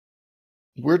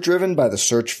We're driven by the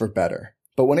search for better.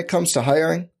 But when it comes to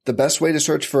hiring, the best way to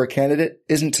search for a candidate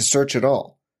isn't to search at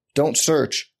all. Don't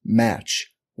search,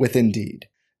 match with Indeed.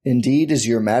 Indeed is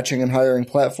your matching and hiring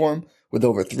platform with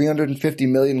over 350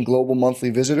 million global monthly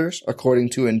visitors,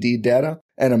 according to Indeed data,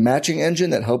 and a matching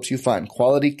engine that helps you find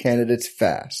quality candidates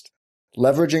fast.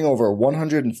 Leveraging over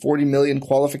 140 million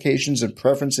qualifications and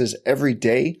preferences every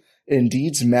day,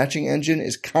 Indeed's matching engine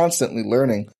is constantly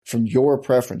learning from your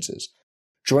preferences.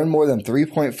 Join more than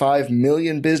 3.5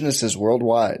 million businesses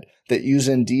worldwide that use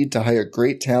Indeed to hire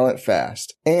great talent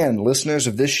fast. And listeners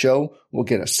of this show will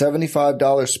get a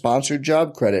 $75 sponsored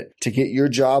job credit to get your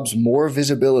jobs more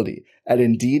visibility at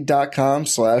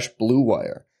Indeed.com/Blue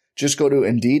Wire. Just go to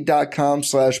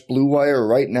Indeed.com/Blue Wire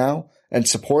right now and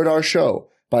support our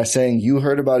show by saying you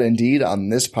heard about Indeed on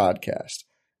this podcast.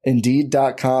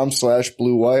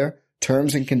 Indeed.com/Blue Wire.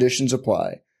 Terms and conditions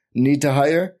apply. Need to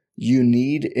hire? You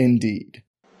need Indeed.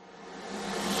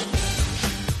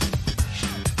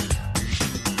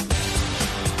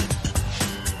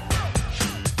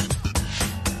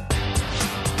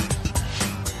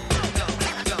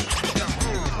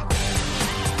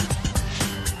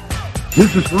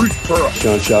 This is Bruce Pearl.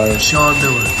 Sean Shire. Sean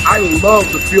Miller. I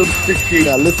love the Field of 16.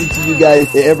 I listen to you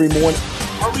guys every morning.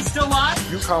 Are we still live?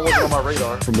 UConn wasn't on my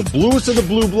radar. From the bluest of the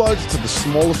blue bloods to the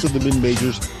smallest of the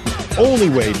mid-majors, the only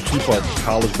way to keep up with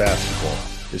college basketball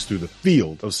is through the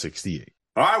Field of 68.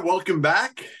 All right, welcome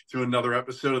back to another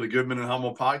episode of the Goodman and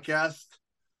Hummel podcast.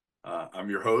 I'm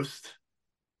your host,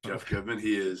 Jeff Goodman.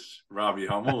 He is Robbie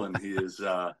Hummel, and he is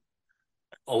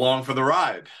along for the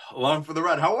ride.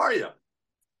 How are you?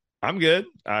 I'm good.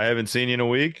 I haven't seen you in a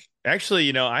week.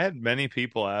 Actually, I had many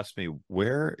people ask me,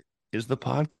 where is the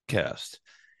podcast?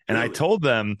 And really? I told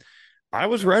them I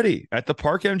was ready at the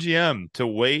Park MGM to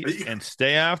wait and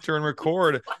stay after and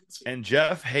record. And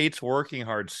Jeff hates working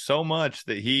hard so much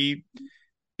that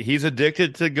he's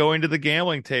addicted to going to the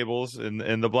gambling tables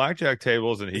and the blackjack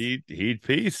tables, and he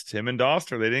pieced him and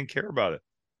Doster. They didn't care about it.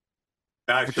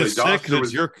 Actually, it's sick.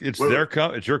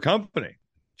 It's your company.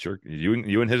 It's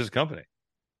you and his company.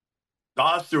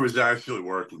 Doster was actually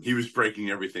working. He was breaking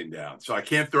everything down. So I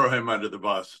can't throw him under the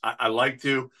bus. I like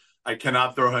to. I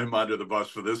cannot throw him under the bus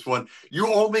for this one. You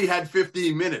only had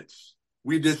 15 minutes.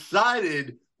 We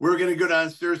decided we were going to go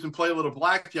downstairs and play a little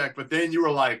blackjack, but then you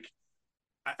were like,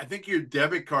 I think your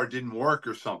debit card didn't work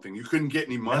or something. You couldn't get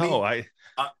any money. No,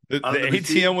 the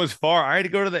ATM was far. I had to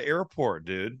go to the airport,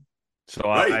 dude. So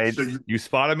right. You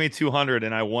spotted me 200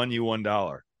 and I won you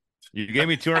 $1. You gave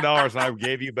me $200 and I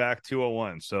gave you back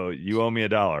 201. So you owe me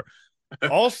 $1.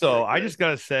 Also, I just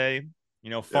got to say,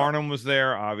 Farnham was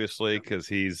there, obviously, because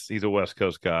he's a West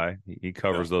Coast guy. He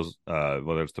covers those,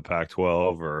 whether it's the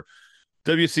Pac-12 or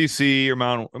WCC or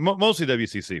mostly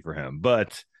WCC for him.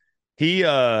 But he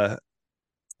was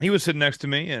sitting next to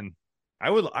me, and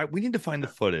we need to find the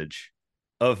footage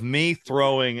of me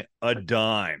throwing a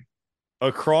dime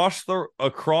across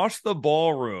the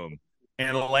ballroom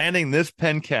and landing this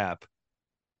pen cap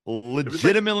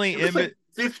legitimately it was like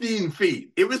 15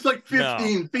 feet. It was like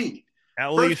 15 feet.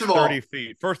 At least 30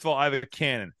 feet. First of all, I have a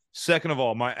cannon. Second of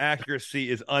all, my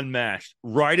accuracy is unmatched.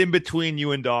 Right in between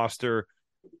you and Doster.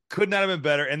 Could not have been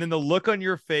better. And then the look on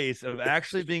your face of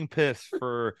actually being pissed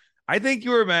for – I think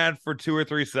you were mad for 2 or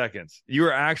 3 seconds. You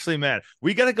were actually mad.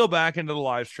 We got to go back into the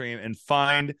live stream and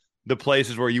find the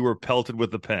places where you were pelted with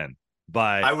the pen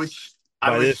by I was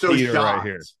so shocked. Right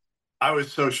here. I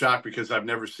was so shocked because I've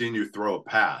never seen you throw a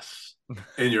pass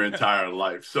in your entire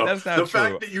life. So that's not the true.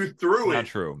 fact that you threw not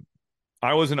true.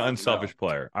 I was an unselfish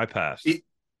player. I passed.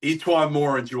 Etwan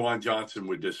Moore and Juwan Johnson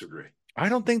would disagree. I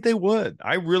don't think they would.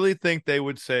 I really think they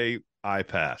would say I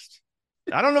passed.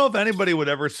 I don't know if anybody would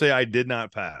ever say I did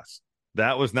not pass.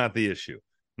 That was not the issue.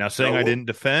 Now saying I didn't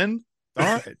defend, all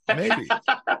right, maybe.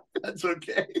 That's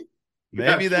okay.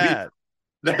 Maybe that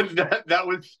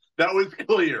was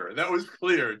clear. That was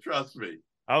clear. Trust me.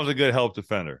 I was a good help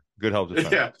defender.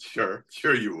 Yeah, sure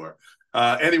you were.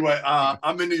 Anyway,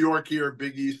 I'm in New York here.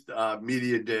 Big East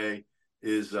Media Day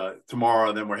is tomorrow,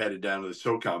 and then we're headed down to the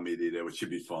SoCal Media Day, which should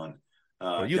be fun.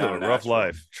 You live a rough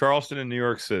life. Charleston and New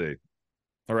York City.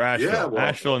 Or Asheville. Yeah,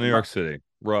 Asheville and New York City.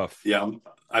 Rough. Yeah,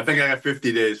 I think I got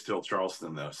 50 days till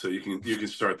Charleston, though, so you can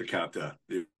start the countdown,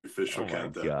 the official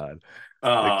countdown. God.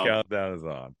 The countdown is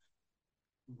on.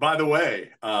 By the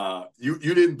way, you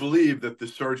didn't believe that the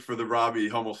search for the Robbie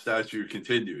Hummel statue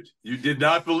continued. You did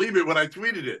not believe it when I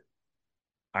tweeted it.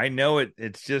 I know it.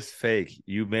 It's just fake.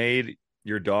 You made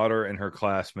your daughter and her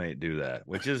classmate do that,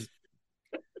 which is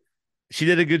she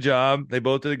did a good job. They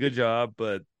both did a good job,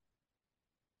 but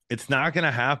it's not going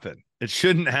to happen. It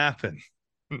shouldn't happen.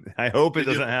 I hope it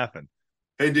doesn't happen.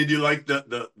 Hey, did you like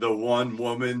the one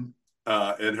woman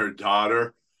and her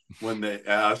daughter when they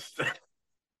asked,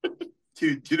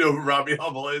 do you know who Robbie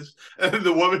Hummel is? And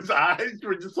the woman's eyes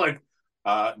were just like,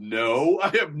 no,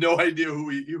 I have no idea who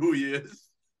he is.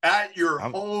 At your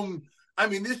home. I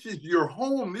mean, this is your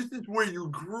home. This is where you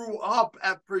grew up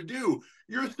at Purdue.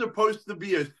 You're supposed to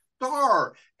be a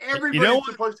star. Everybody's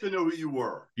supposed to know who you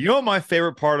were. You know what my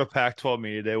favorite part of Pac-12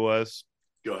 Media Day was?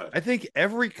 Go ahead. I think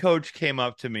every coach came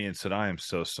up to me and said, I am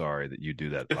so sorry that you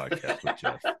do that podcast with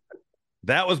Jeff.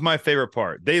 That was my favorite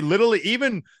part. They literally,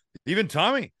 even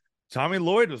Tommy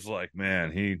Lloyd was like,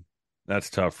 man,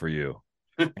 that's tough for you.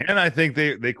 And I think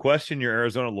they question your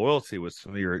Arizona loyalty with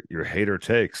some of your hater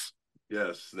takes.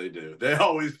 Yes, they do. They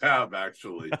always have,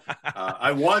 actually.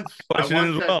 I once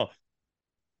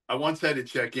had to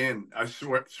check in. I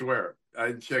swear, I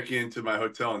had to check into my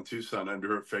hotel in Tucson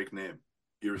under a fake name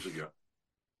years ago.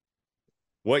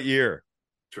 What year?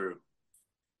 True.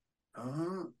 I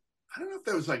don't know if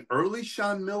that was like early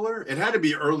Sean Miller. It had to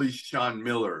be early Sean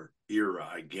Miller era,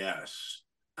 I guess.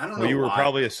 I don't know. You were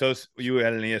probably you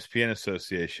had an ESPN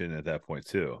association at that point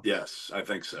too. Yes, I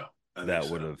think so. That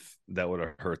would have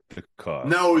hurt the cause.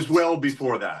 No, it was well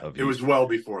before that. It was well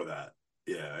before that.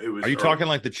 Yeah, it was. Are you talking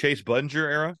like the Chase Budinger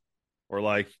era, or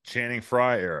like Channing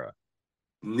Frye era?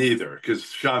 Neither, because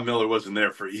Sean Miller wasn't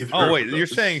there for either. Oh wait, you're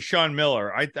saying Sean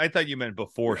Miller? I thought you meant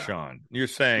before Sean. You're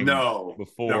saying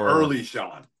before early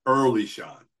Sean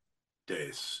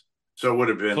days. So it would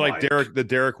have been like the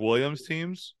Derek Williams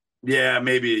teams. Yeah,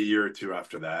 maybe a year or two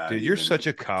after that. Dude, you're such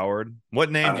a coward.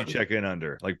 What name did you check in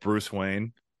under? Like Bruce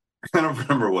Wayne? I don't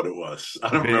remember what it was. I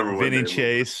don't remember what Vinny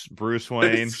Chase, Bruce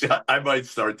Wayne. I might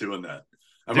start doing that.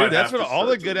 Dude, that's what all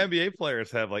the good NBA players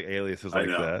have, like aliases like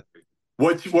that.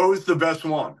 What was the best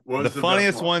one? The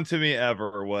funniest one to me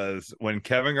ever was when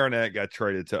Kevin Garnett got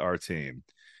traded to our team.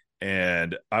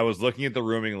 And I was looking at the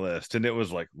rooming list, and it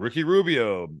was like Ricky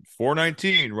Rubio,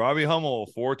 419, Robbie Hummel,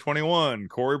 421,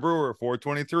 Corey Brewer,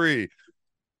 423,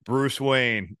 Bruce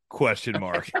Wayne, ?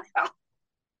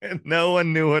 And no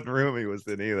one knew what room he was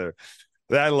in either.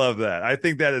 I love that. I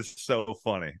think that is so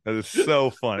funny. That is so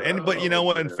funny. But you know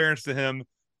what? In fairness to him,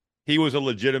 he was a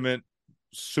legitimate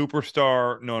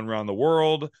superstar known around the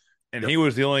world. And he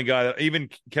was the only guy that even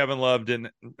Kevin Love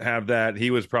didn't have that. He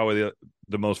was probably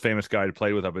the most famous guy to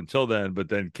play with up until then. But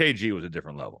then KG was a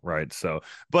different level, right? So,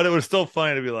 but it was still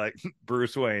funny to be like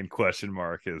Bruce Wayne ?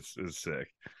 Is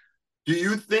sick. Do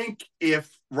you think if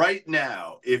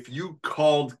you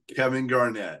called Kevin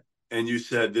Garnett and you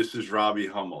said this is Robbie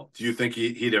Hummel, do you think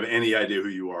he'd have any idea who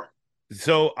you are?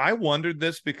 So I wondered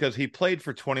this because he played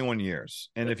for 21 years.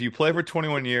 And if you play for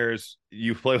 21 years,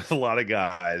 you play with a lot of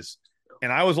guys.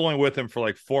 And I was only with him for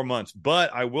like 4 months.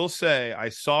 But I will say I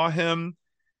saw him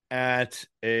at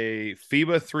a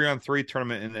FIBA 3-on-3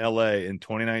 tournament in LA in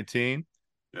 2019.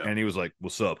 Yeah. And he was like,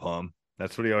 "What's up, hum?"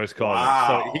 That's what he always called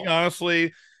me. So he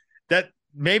honestly, that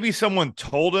maybe someone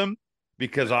told him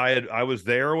because I was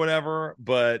there or whatever,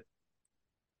 but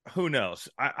who knows?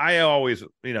 I always,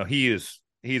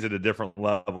 he's at a different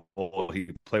level. He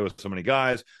played with so many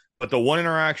guys, but the one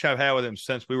interaction I've had with him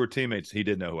since we were teammates, he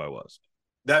didn't know who I was.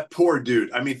 That poor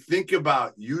dude. I mean, think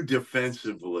about you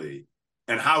defensively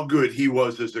and how good he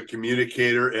was as a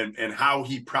communicator and how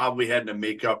he probably had to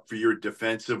make up for your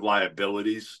defensive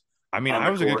liabilities. I mean, I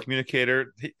was a good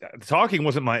communicator. Talking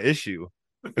wasn't my issue.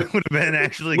 It would have been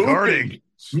actually guarding.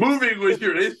 Moving was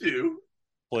your issue.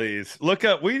 Please look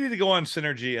up. We need to go on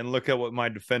Synergy and look at what my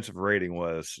defensive rating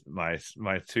was my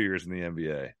 2 years in the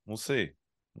NBA. We'll see.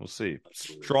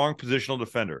 Strong positional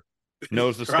defender.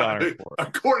 Knows the scouting report.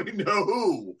 According to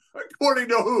who?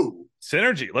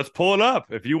 Synergy. Let's pull it up.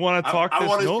 If you want to talk I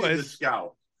want to noise. see the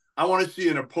scout. I want to see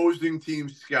an opposing team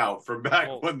scout from back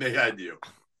when they had you.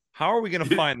 How are we going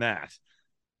to find that?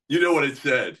 You know what it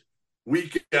said?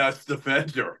 Weak ass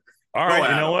defender. All right,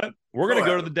 you know what? We're going to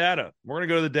go to the data. We're going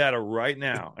to go to the data right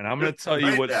now, and I'm going to tell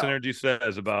you what Synergy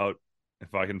says about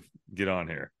if I can get on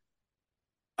here.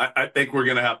 I think we're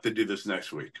going to have to do this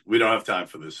next week. We don't have time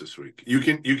for this week. You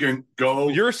can go.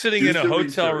 You're sitting in a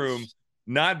hotel room,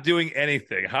 not doing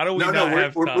anything. How do we have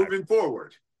time? We're moving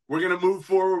forward. We're going to move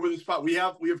forward with the spot. We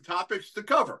have topics to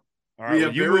cover. All right,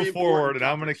 well, you move forward, and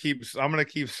I'm going to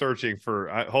keep searching for.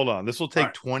 Hold on, this will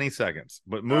take 20 seconds,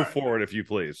 but move forward if you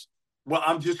please. Well,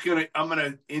 I'm going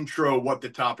to intro what the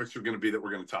topics are going to be that we're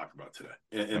going to talk about today,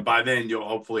 and by then you'll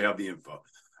hopefully have the info.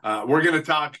 We're going to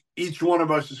talk. Each one of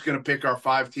us is going to pick our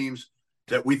 5 teams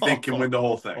that we think can win the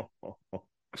whole thing.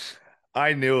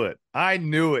 I knew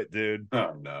it, dude.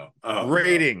 Oh no!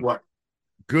 Rating what?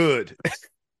 Good.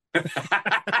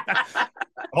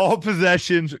 All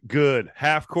possessions, good.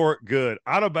 Half court, good.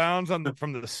 Out of bounds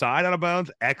from the side, out of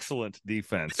bounds, excellent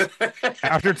defense.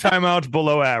 After timeouts,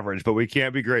 below average, but we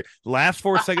can't be great. Last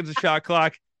 4 seconds of shot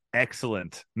clock,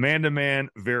 excellent. Man to man,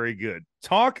 very good.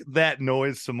 Talk that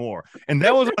noise some more. And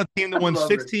that was on a team that won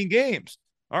 16 games.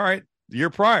 All right, the year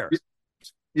prior.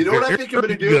 You know what I think I'm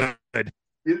going to do? Good.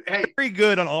 Hey, very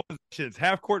good on all positions.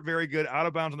 Half court, very good. Out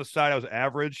of bounds on the side, I was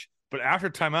average. But after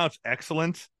timeouts,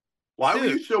 excellent. Why were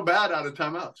you so bad out of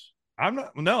timeouts? I'm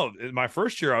not. No, in my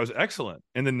first year, I was excellent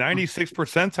in the 96th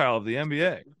percentile of the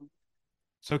NBA.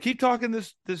 So keep talking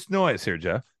this noise here,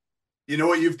 Jeff. You know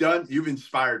what you've done? You've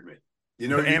inspired me. You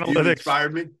know, you've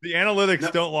inspired me. The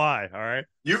analytics don't lie. All right.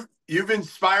 You've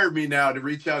inspired me now to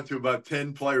reach out to about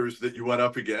 10 players that you went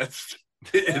up against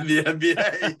in the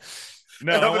NBA.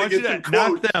 No, I want you to,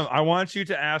 not them. I want you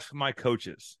to ask my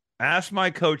coaches. Ask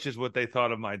my coaches what they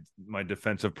thought of my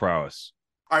defensive prowess.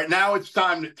 All right, now it's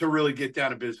time to really get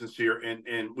down to business here.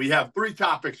 And we have 3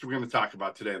 topics we're going to talk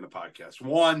about today on the podcast.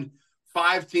 1,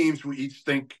 5 teams we each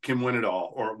think can win it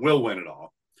all or will win it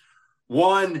all.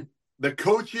 1, the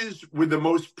coaches with the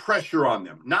most pressure on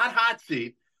them. Not hot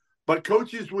seat, but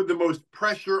coaches with the most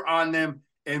pressure on them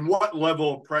and what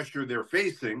level of pressure they're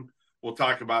facing. We'll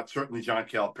talk about certainly John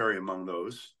Calipari among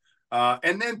those.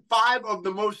 And then 5 of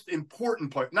the most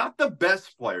important players, not the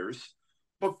best players,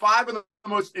 but 5 of the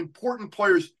most important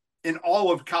players in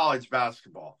all of college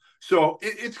basketball. So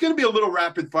it's going to be a little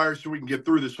rapid fire so we can get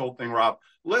through this whole thing, Rob.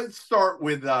 Let's start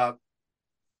with the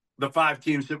 5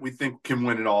 teams that we think can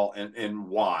win it all and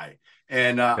why.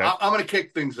 And okay. I'm going to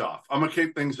kick things off. I'm going to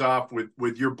kick things off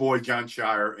with your boy, John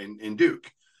Shire and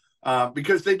Duke,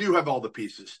 because they do have all the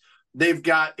pieces. They've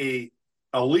got a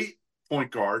elite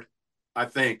point guard, I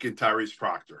think, in Tyrese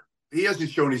Proctor. He hasn't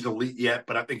shown he's elite yet,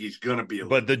 but I think he's going to be elite.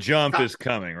 But the jump is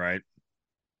coming, right?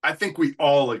 I think we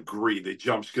all agree the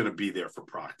jump's going to be there for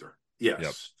Proctor. Yes.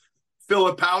 Yep.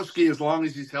 Filipowski, as long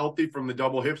as he's healthy from the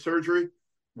double hip surgery,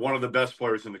 one of the best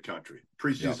players in the country.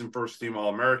 Preseason first-team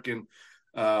All-American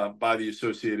by the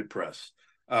Associated Press.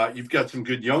 You've got some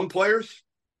good young players.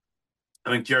 I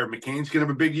think Jared McCain's going to have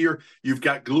a big year. You've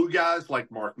got glue guys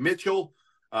like Mark Mitchell.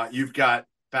 You've got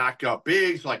backup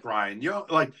bigs like Ryan Young.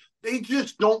 Like, they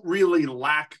just don't really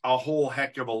lack a whole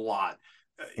heck of a lot.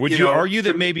 Would you argue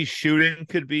that maybe shooting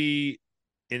could be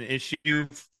an issue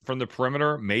from the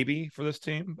perimeter, maybe, for this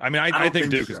team? I mean, I think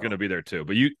Duke is going to be there too,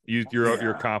 but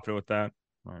you're confident with that?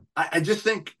 Right. I just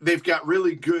think they've got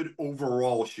really good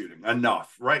overall shooting.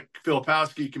 Enough, right?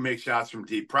 Filipowski can make shots from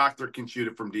deep. Proctor can shoot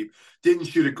it from deep. Didn't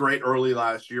shoot it great early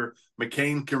last year.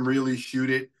 McCain can really shoot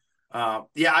it. I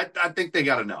think they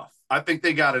got enough. I think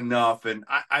they got enough, and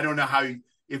I don't know how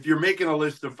if you're making a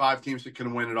list of 5 teams that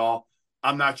can win it all,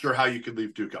 I'm not sure how you could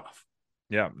leave Duke off.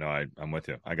 Yeah, no, I'm with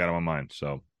you. I got them on mine.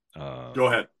 So go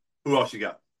ahead. Who else you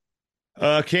got?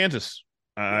 Kansas.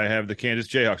 I have the Kansas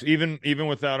Jayhawks. Even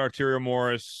without Arterio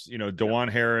Morris, DeJuan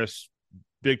Harris,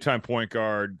 big time point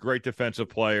guard, great defensive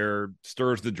player,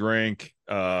 stirs the drink,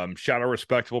 shot a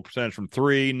respectable percentage from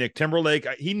 3. Nick Timberlake,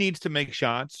 he needs to make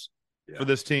shots for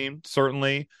this team,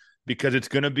 certainly, because it's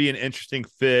going to be an interesting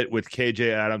fit with KJ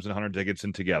Adams and Hunter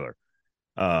Dickinson together.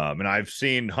 And I've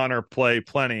seen Hunter play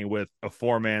plenty with a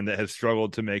 4-man that has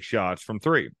struggled to make shots from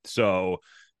 3. So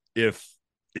if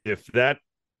that,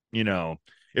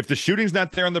 if the shooting's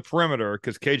not there on the perimeter,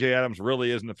 because KJ Adams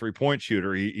really isn't a 3-point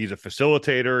shooter, he's a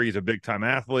facilitator, he's a big-time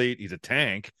athlete, he's a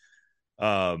tank,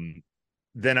 then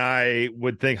I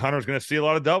would think Hunter's going to see a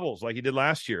lot of doubles like he did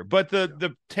last year. But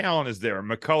the talent is there.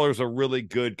 McCullough's a really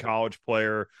good college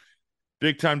player,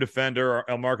 big-time defender.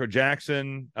 Elmarco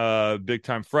Jackson,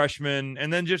 big-time freshman.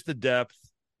 And then just the depth,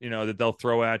 that they'll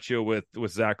throw at you with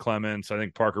Zach Clements. I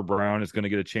think Parker Brown is going to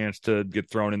get a chance to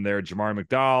get thrown in there. Jamari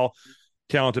McDowell,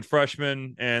 talented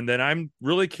freshman. And then I'm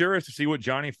really curious to see what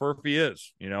Johnny Furphy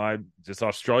is. This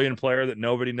Australian player that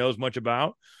nobody knows much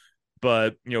about.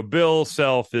 But, Bill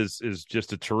Self is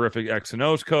just a terrific X and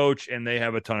O's coach, and they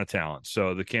have a ton of talent.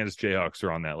 So the Kansas Jayhawks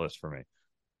are on that list for me.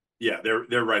 Yeah,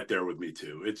 they're right there with me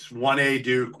too. It's 1A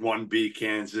Duke, 1B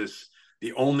Kansas.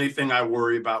 The only thing I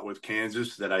worry about with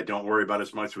Kansas that I don't worry about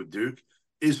as much with Duke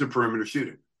is the perimeter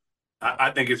shooting.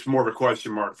 I think it's more of a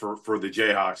question mark for the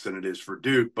Jayhawks than it is for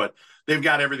Duke, but they've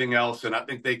got everything else, and I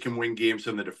think they can win games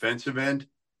on the defensive end,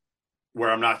 where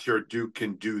I'm not sure Duke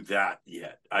can do that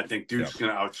yet. I think Duke's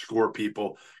going to outscore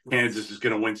people. Kansas is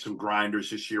going to win some grinders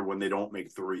this year when they don't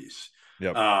make threes.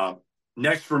 Yep.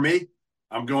 Next for me,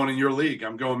 I'm going in your league.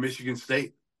 I'm going Michigan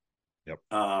State. Yep.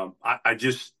 Tom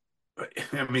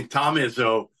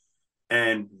Izzo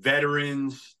and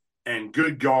veterans and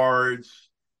good guards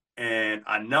and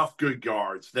enough good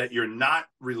guards that you're not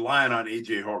relying on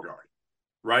AJ Hogarth,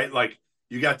 right? Like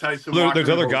you got Tyson Walker. There's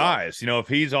other guys, if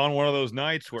he's on one of those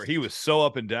nights where he was so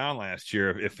up and down last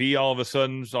year, if he all of a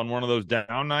sudden's on one of those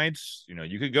down nights,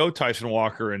 you could go Tyson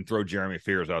Walker and throw Jeremy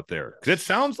Fears out there. Because it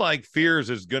sounds like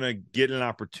Fears is going to get an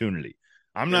opportunity.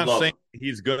 I'm not saying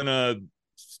he's going to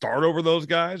start over those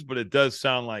guys, but it does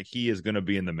sound like he is going to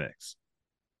be in the mix.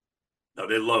 No,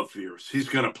 they love Fears. He's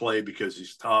going to play because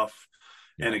he's tough.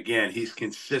 Yeah. And again, he's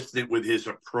consistent with his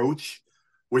approach,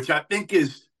 which I think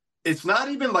it's not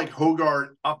even like Hogarth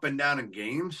up and down in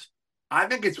games. I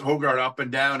think it's Hogarth up and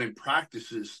down in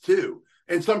practices too.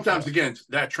 And sometimes, again,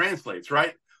 that translates,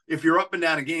 right? If you're up and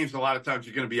down in games, a lot of times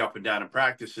you're going to be up and down in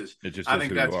practices. I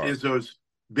think that's Izzo's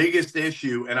biggest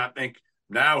issue. And I think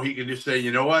now he can just say,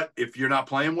 you know what? If you're not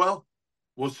playing well,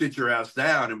 we'll sit your ass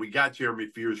down. And we got Jeremy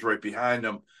Fears right behind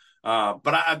him. But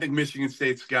I think Michigan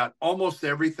State's got almost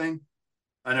everything.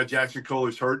 I know Jackson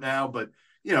Kohler's hurt now, but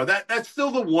that's still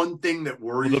the one thing that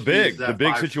worries me. The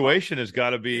big situation has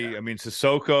got to be. Yeah. I mean,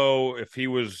 Sissoko, if he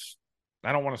was,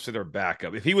 I don't want to say their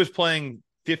backup. If he was playing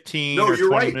 15 or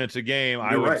 20 minutes a game,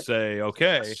 I would say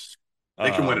okay, they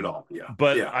can win it all. Yeah,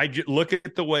 but I look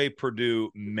at the way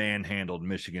Purdue manhandled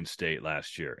Michigan State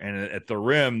last year, and at the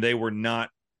rim they were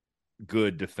not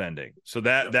good defending. So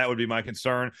that would be my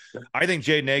concern. I think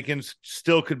Jaden Akins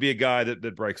still could be a guy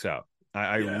that breaks out.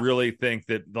 I really think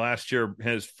that last year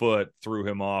his foot threw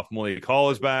him off. Malik Hall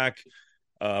is back.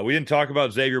 We didn't talk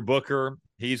about Xavier Booker.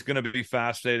 He's going to be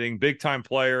fascinating, big time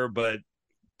player, but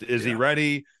is he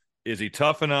ready? Is he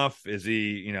tough enough? Is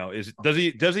he,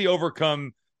 does he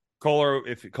overcome Kohler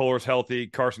if Kohler's healthy?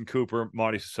 Carson Cooper,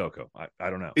 Marty Sissoko. I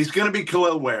don't know. He's going to be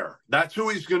Khalil Ware. That's who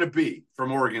he's going to be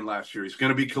from Oregon last year. He's going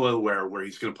to be Khalil Ware, where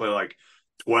he's going to play like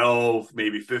 12,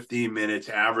 maybe 15 minutes,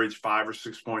 average 5 or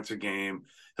 6 points a game.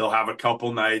 He'll have a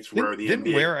couple nights where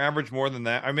didn't Ware average more than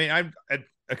that. I mean,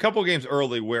 a couple of games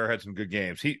early, Ware had some good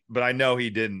games. But I know he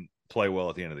didn't play well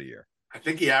at the end of the year. I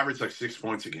think he averaged like 6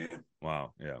 points a game.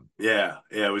 Wow. Yeah. Yeah.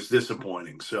 It was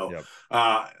disappointing. So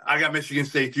I got Michigan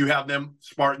State. Do you have them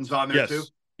Spartans on there too?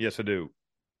 Yes, I do.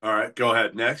 All right. Go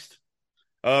ahead. Next.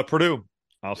 Purdue.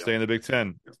 I'll stay in the Big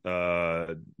Ten.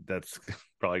 That's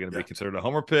probably going to be considered a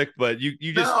homer pick, but you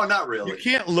just no, not really. You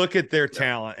can't look at their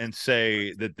talent and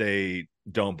say that they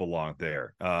don't belong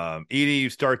there. Edey, you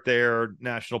start there,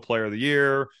 National Player of the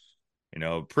Year.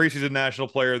 Preseason National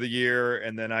Player of the Year,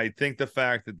 and then I think the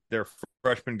fact that their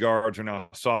freshman guards are now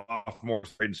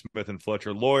sophomores, Braden Smith and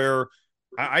Fletcher Lawyer.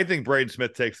 I think Braden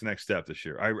Smith takes the next step this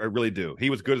year. I really do. He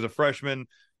was good as a freshman.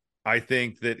 I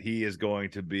think that he is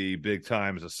going to be big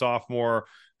time as a sophomore.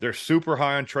 They're super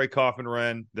high on Trey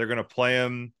Coffin-Wren. They're going to play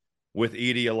him with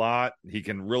Edey a lot. He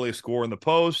can really score in the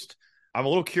post. I'm a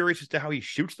little curious as to how he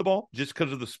shoots the ball just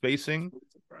because of the spacing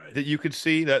that you could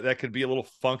see. That could be a little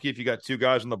funky if you got two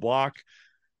guys on the block.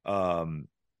 And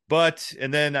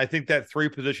then I think that 3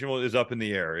 position is up in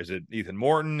the air. Is it Ethan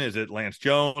Morton? Is it Lance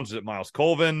Jones? Is it Miles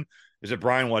Colvin? Is it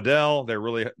Brian Waddell?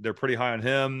 They're pretty high on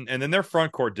him. And then their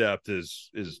front court depth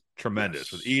is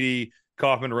tremendous with Edey,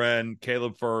 Kaufman-Wren,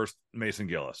 Caleb First, Mason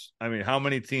Gillis. I mean, how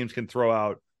many teams can throw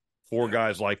out 4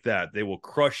 guys like that? They will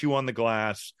crush you on the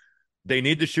glass. They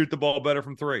need to shoot the ball better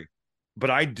from 3.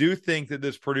 But I do think that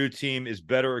this Purdue team is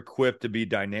better equipped to be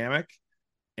dynamic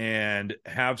and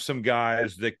have some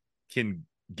guys that can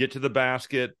get to the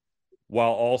basket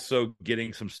while also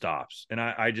getting some stops. And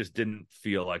I just didn't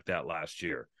feel like that last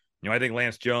year. I think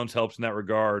Lance Jones helps in that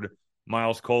regard.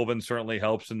 Miles Colvin certainly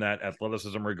helps in that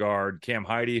athleticism regard. Cam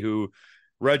Heide, who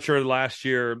redshirted last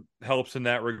year, helps in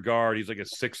that regard. He's like a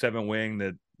 6'7" wing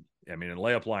that, in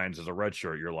layup lines as a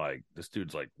redshirt, you're like, this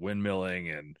dude's like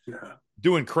windmilling and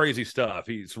doing crazy stuff.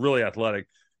 He's really athletic.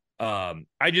 I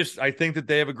think that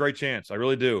they have a great chance. I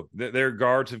really do. Their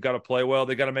guards have got to play well.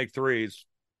 They got to make threes.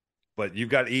 But you've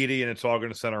got Edey, and it's all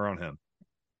going to center on him.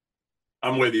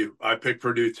 I'm with you. I picked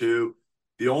Purdue too.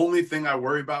 The only thing I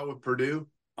worry about with Purdue,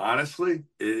 honestly,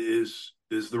 is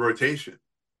the rotation.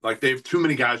 Like they have too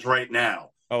many guys right now.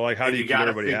 Oh, like how do you keep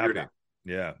everybody happy?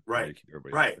 Yeah, right.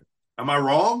 Am I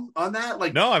wrong on that?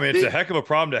 Like, no, it's a heck of a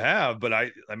problem to have.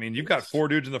 But you've got 4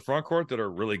 dudes in the front court that are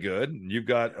really good, and you've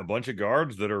got a bunch of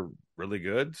guards that are really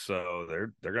good. So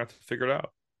they're gonna have to figure it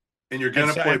out. And you're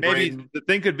gonna play. Maybe the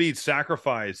thing could be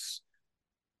sacrifice.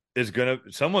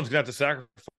 Someone's gonna have to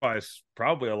sacrifice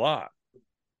probably a lot.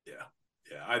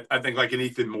 Yeah. I think like an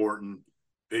Ethan Morton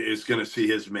is going to see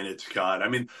his minutes cut.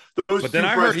 Those. But then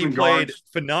I heard he played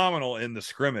phenomenal in the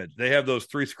scrimmage. They have those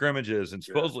 3 scrimmages, and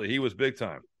supposedly he was big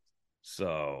time.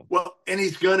 So and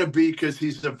he's going to be because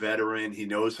he's a veteran. He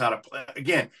knows how to play.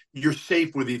 Again, you're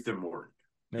safe with Ethan Morton.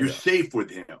 You're safe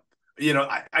with him.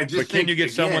 I just But can think, you get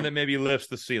again, someone that maybe lifts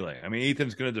the ceiling? I mean,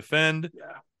 Ethan's going to defend.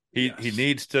 Yeah. He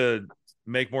needs to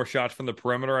make more shots from the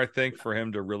perimeter, I think, for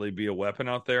him to really be a weapon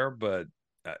out there. But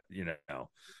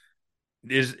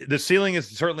is the ceiling is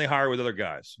certainly higher with other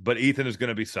guys, but Ethan is going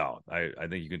to be solid. I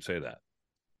think you can say that.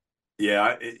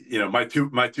 Yeah, my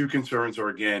two concerns are,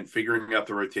 again, figuring out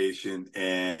the rotation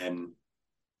and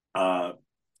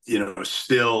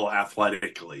still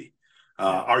athletically.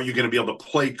 Are you going to be able to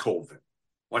play Colvin?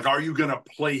 Like, are you going to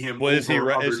play him? Well, is he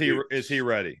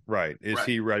ready? Right. Is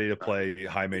he ready to play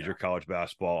high major college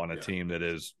basketball on a team that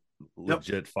is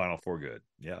legit Final Four good?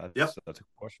 Yeah, that's a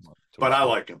question mark. But I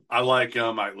like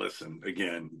him. Listen,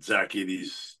 again, Zach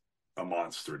Edey's a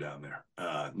monster down there.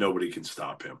 Nobody can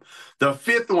stop him. The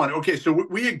fifth one. Okay, so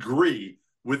we agree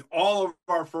with all of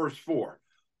our first four.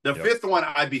 The fifth one,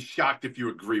 I'd be shocked if you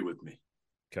agree with me.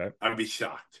 Okay. I'd be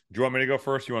shocked. Do you want me to go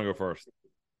first? You want to go first?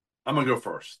 I'm going to go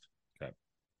first. Okay.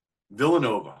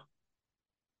 Villanova.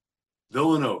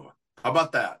 How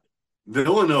about that?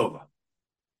 Villanova.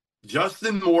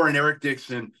 Justin Moore and Eric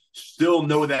Dixon still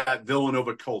know that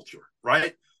Villanova culture,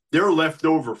 right? They're left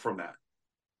over from that.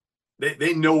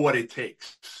 They know what it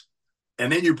takes.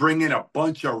 And then you bring in a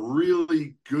bunch of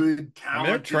really good,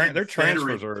 talented. Their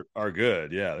transfers are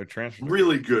good. Yeah, their transfers are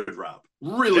really good, Rob.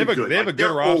 Really good. They have a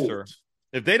good roster. Old.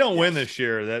 If they don't win this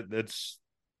year,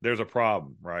 there's a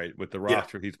problem, right, with the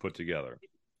roster he's put together.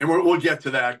 And we'll get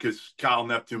to that because Kyle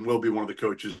Neptune will be one of the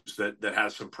coaches that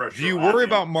has some pressure. Do you worry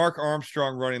about Mark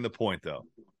Armstrong running the point, though?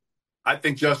 I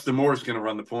think Justin Moore is going to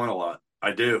run the point a lot.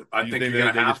 I do. I think you're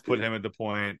going to have to put him at the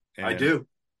point. I do.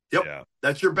 Yep. Yeah.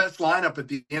 That's your best lineup at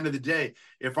the end of the day.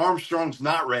 If Armstrong's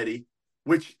not ready,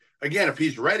 which, again, if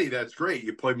he's ready, that's great.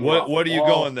 You play more. What are you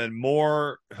going then?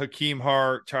 More Hakeem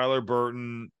Hart, Tyler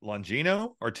Burton,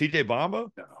 Longino, or TJ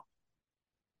Bamba? No.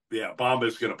 Yeah,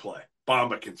 Bamba's going to play.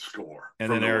 Bamba can score. And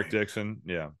then Eric Dixon.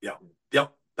 Yeah.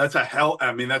 Yep. That's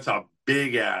a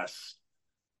big ass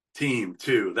team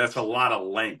too. That's a lot of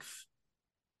length.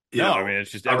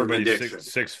 It's just everybody 6'4",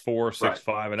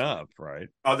 6'5", and up, right?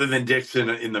 Other than Dixon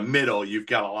in the middle, you've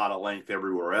got a lot of length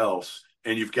everywhere else,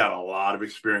 and you've got a lot of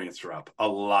experience, Rob. A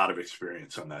lot of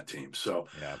experience on that team. So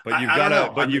yeah, but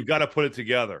you've got to put it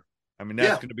together. I mean,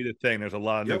 that's going to be the thing. There's a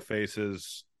lot of new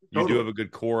faces. You do have a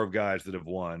good core of guys that have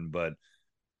won, but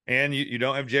you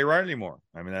don't have Jay Wright anymore.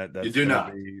 I mean, that's you do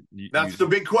not. That's the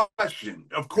big question.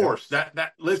 Of course,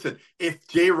 that listen. If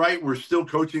Jay Wright were still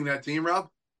coaching that team, Rob,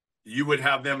 you would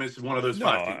have them as one of those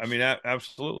 5 teams. I mean,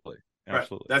 absolutely. Right.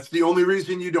 That's the only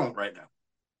reason you don't right now.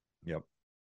 Yep.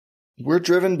 We're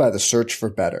driven by the search for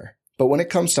better. But when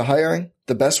it comes to hiring,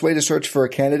 the best way to search for a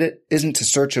candidate isn't to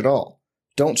search at all.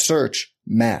 Don't search,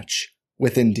 match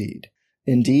with Indeed.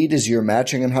 Indeed is your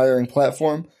matching and hiring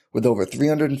platform with over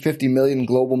 350 million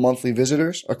global monthly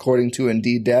visitors, according to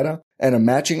Indeed data, and a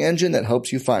matching engine that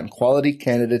helps you find quality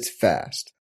candidates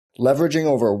fast. Leveraging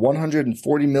over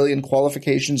 140 million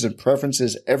qualifications and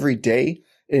preferences every day,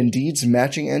 Indeed's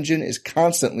matching engine is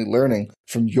constantly learning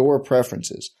from your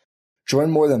preferences.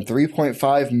 Join more than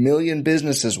 3.5 million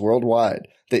businesses worldwide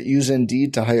that use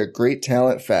Indeed to hire great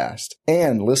talent fast.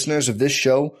 And listeners of this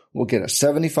show will get a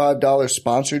 $75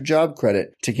 sponsored job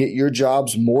credit to get your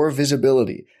jobs more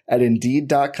visibility at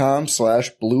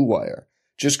Indeed.com/Blue Wire.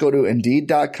 Just go to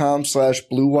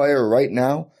Indeed.com/Blue Wire right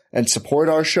now and support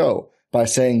our show by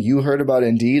saying you heard about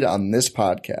Indeed on this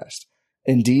podcast.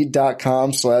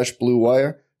 Indeed.com/Blue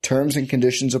Wire. Terms and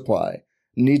conditions apply.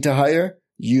 Need to hire?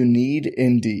 You need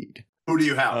Indeed. Who do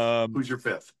you have? Who's your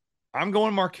fifth? I'm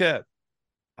going Marquette.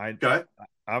 Okay.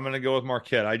 I'm going to go with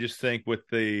Marquette. I just think with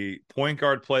the point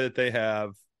guard play that they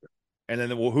have, and then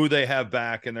who they have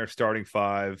back in their starting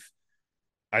five,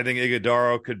 I think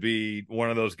Iguodaro could be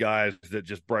one of those guys that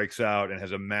just breaks out and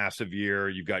has a massive year.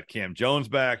 You've got Cam Jones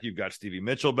back. You've got Stevie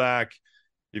Mitchell back.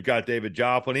 You've got David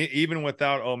Joplin. Even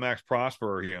without Max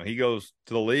Prosper, he goes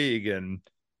to the league, and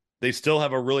they still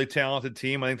have a really talented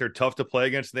team. I think they're tough to play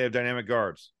against. And they have dynamic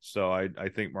guards. So I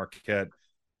think Marquette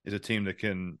is a team that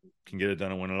can get it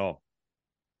done and win it all.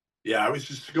 Yeah, I was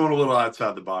just going a little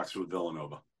outside the box with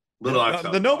Villanova.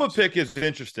 The Nova pick is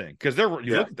interesting because look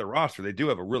at the roster. They do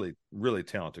have a really, really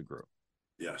talented group.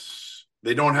 Yes.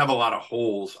 They don't have a lot of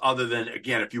holes other than,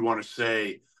 again, if you want to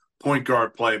say point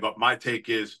guard play. But my take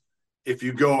is if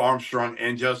you go Armstrong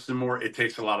and Justin Moore, it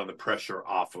takes a lot of the pressure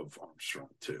off of Armstrong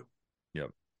too.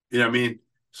 Yep. You know what I mean?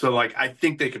 So, I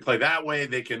think they could play that way.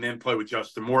 They can then play with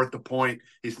Justin Moore at the point.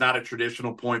 He's not a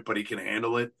traditional point, but he can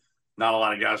handle it. Not a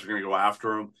lot of guys are going to go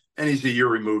after him. And he's a year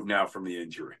removed now from the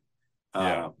injury.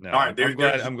 All right.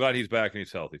 I'm glad he's back and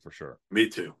he's healthy for sure. Me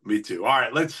too. All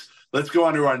right. Let's go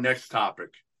on to our next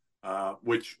topic,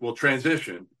 which will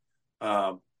transition.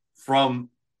 from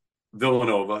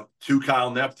Villanova to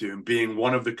Kyle Neptune being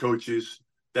one of the coaches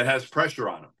that has pressure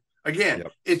on him. Again,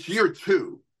 It's year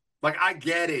 2. Like, I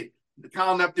get it.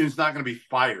 Kyle Neptune's not going to be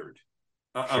fired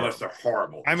unless they're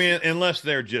horrible. I mean, unless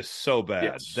they're just so bad.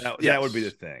 Yes. That would be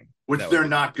the thing. Which they're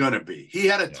not going to be. He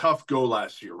had a tough go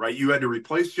last year, right? You had to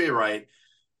replace Jay Wright,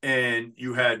 and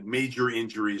you had major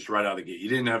injuries right out of the gate. You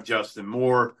didn't have Justin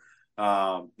Moore.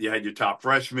 You had your top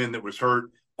freshman that was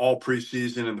hurt all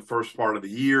preseason in the first part of the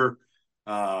year.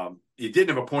 You didn't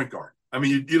have a point guard. I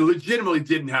mean, you legitimately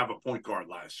didn't have a point guard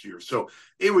last year. So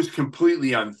it was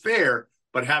completely unfair.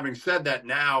 But having said that,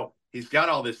 now he's got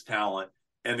all this talent,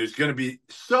 and there's going to be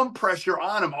some pressure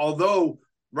on him. Although,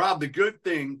 Rob, the good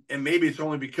thing, and maybe it's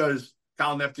only because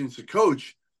Kyle Neptune's the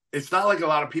coach, it's not like a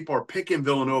lot of people are picking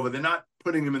Villanova. They're not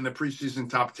putting him in the preseason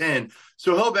top 10.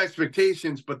 So he'll have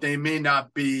expectations, but they may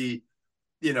not be,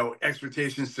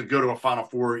 expectations to go to a Final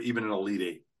Four, even an Elite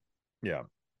Eight. Yeah.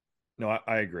 No,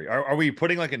 I agree. Are we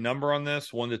putting like a number on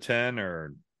this, 1 to 10,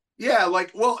 or? Yeah,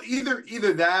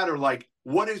 either that or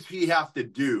what does he have to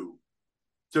do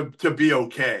to be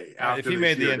okay? If he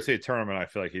made the NCAA tournament, I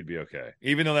feel like he'd be okay.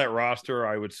 Even though that roster,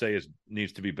 I would say,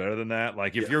 needs to be better than that.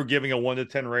 Like, if you're giving a 1 to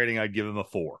 10 rating, I'd give him a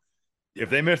 4. Yeah.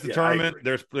 If they miss the tournament,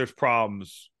 there's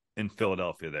problems in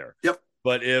Philadelphia there. Yep.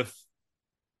 But if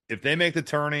they make the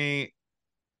tourney,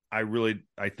 I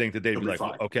think that they'd be like,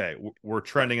 fine. Okay, we're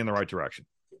trending in the right direction.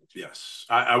 Yes,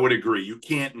 I would agree. You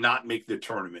can't not make the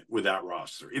tournament with that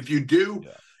roster. If you do,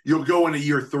 you'll go into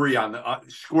year 3 on the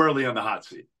squarely on the hot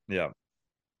seat. Yeah.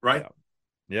 Right?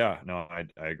 Yeah. No, I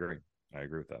agree. I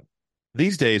agree with that.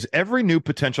 These days, every new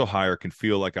potential hire can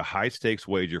feel like a high-stakes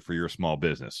wager for your small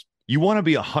business. You want to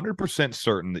be 100%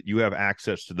 certain that you have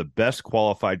access to the best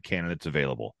qualified candidates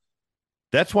available.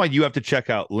 That's why you have to check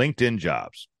out LinkedIn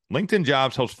Jobs. LinkedIn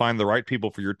Jobs helps find the right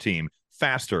people for your team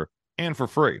faster and for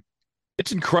free.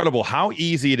 It's incredible how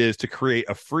easy it is to create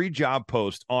a free job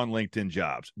post on LinkedIn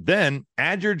Jobs. Then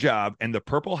add your job and the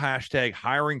purple hashtag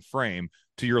hiring frame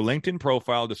to your LinkedIn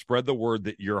profile to spread the word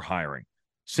that you're hiring.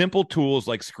 Simple tools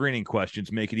like screening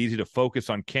questions make it easy to focus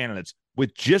on candidates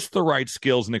with just the right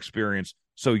skills and experience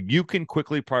so you can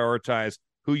quickly prioritize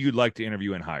who you'd like to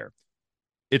interview and hire.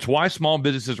 It's why small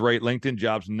businesses rate LinkedIn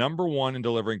Jobs #1 in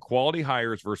delivering quality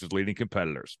hires versus leading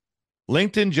competitors.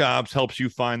 LinkedIn Jobs helps you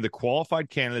find the qualified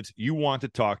candidates you want to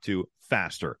talk to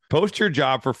faster. Post your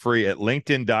job for free at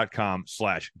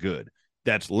linkedin.com/good.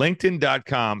 That's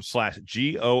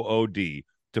linkedin.com/GOOD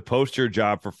to post your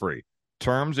job for free.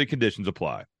 Terms and conditions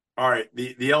apply. All right.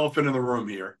 The elephant in the room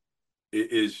here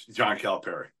is John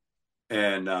Calipari.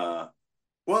 And,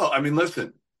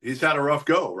 listen, he's had a rough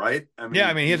go, right? He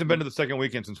hasn't been to the second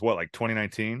weekend since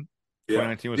 2019? Yeah.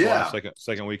 2019 was the last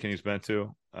second weekend he's been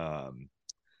to.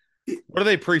 What are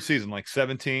they preseason,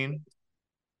 17?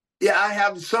 Yeah, I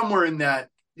have somewhere in that,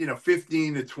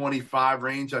 15 to 25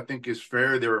 range, I think is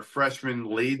fair. They're a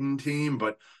freshman-laden team,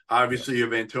 but obviously you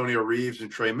have Antonio Reeves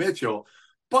and Trey Mitchell.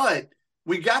 But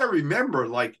we got to remember,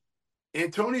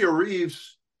 Antonio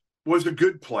Reeves was a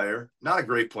good player, not a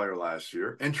great player last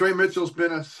year, and Trey Mitchell's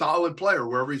been a solid player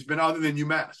wherever he's been, other than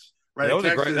UMass. Right?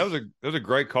 That was a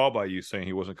great call by you saying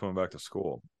he wasn't coming back to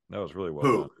school. That was really well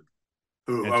done.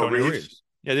 Who? Antonio Reeves.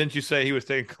 Yeah, didn't you say he was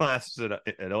taking classes at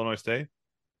Illinois State?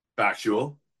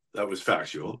 Factual. That was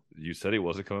factual. You said he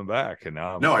wasn't coming back, and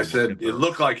now I said it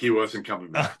looked like he wasn't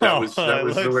coming back. That was the way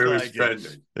it was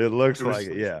trending. It looks like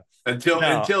it, yeah.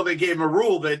 Until they gave him a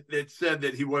rule that said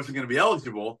that he wasn't going to be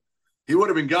eligible, he would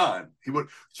have been gone. He would.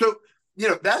 So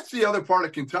that's the other part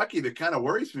of Kentucky that kind of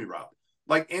worries me, Rob.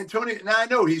 Antonio. Now I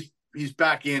know he's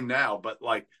back in now, but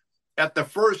at the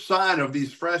first sign of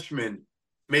these freshmen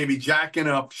maybe jacking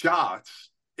up shots,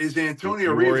 is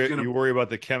Antonio Reeves going to? You worry about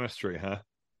the chemistry, huh?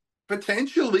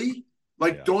 Potentially.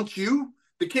 Don't you?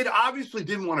 The kid obviously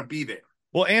didn't want to be there.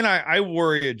 Well, and I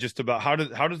worry just about how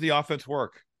does the offense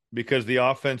work? Because the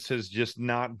offense has just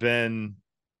not been.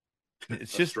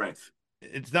 It's just strength.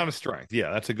 It's not a strength.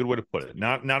 Yeah, that's a good way to put it.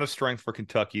 Not a strength for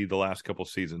Kentucky the last couple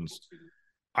seasons.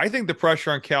 I think the pressure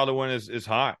on Cal to win is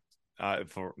high.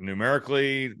 For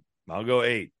numerically, I'll go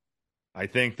 8. I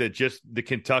think that just the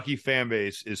Kentucky fan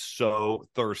base is so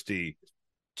thirsty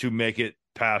to make it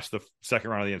past the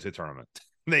second round of the NCAA tournament.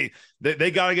 They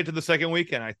got to get to the second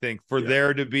weekend, I think, for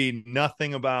there to be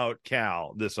nothing about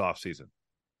Cal this offseason.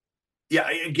 Yeah,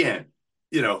 again,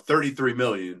 $33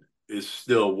 million is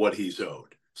still what he's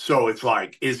owed. So it's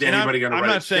is anybody going to? I'm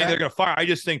not saying they're going to fire. I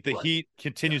just think the heat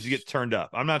continues to get turned up.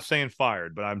 I'm not saying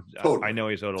fired, but I know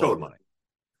he's owed a lot of money.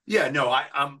 Yeah, no,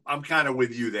 I'm kind of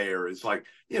with you there. It's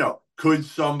Could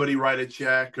somebody write a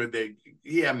check? Could they?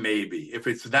 Yeah, maybe. If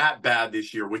it's that bad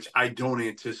this year, which I don't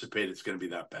anticipate it's going to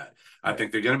be that bad. I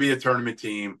think they're going to be a tournament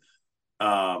team.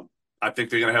 I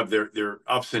think they're going to have their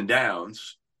ups and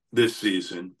downs this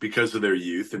season because of their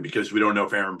youth and because we don't know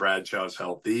if Aaron Bradshaw is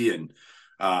healthy and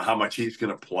how much he's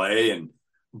going to play.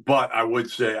 But I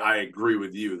would say I agree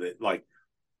with you that like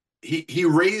he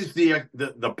raised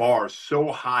the bar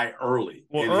so high early.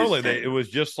 Well, early it was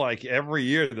just like every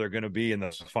year they're going to be in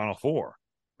the Final Four,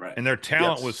 right? And their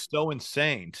talent was so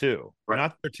insane too. Right.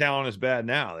 Not that their talent is bad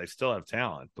now; they still have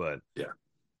talent, but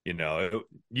you know,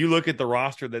 you look at the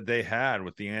roster that they had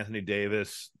with the Anthony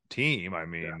Davis team. I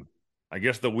mean, I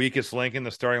guess the weakest link in the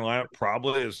starting lineup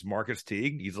probably is Marcus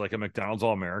Teague. He's like a McDonald's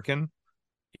All-American.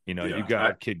 You know, you've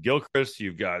got Kid Gilchrist,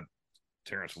 you've got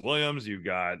Terrence Williams, you've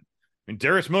got. I mean,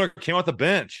 Darius Miller came off the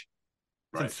bench.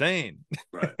 It's insane.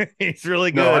 Right. He's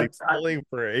really good. He's playing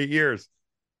for 8 years.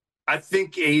 I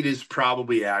think 8 is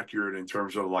probably accurate in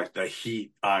terms of like the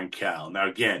heat on Cal. Now,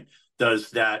 again,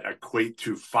 does that equate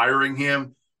to firing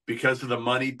him because of the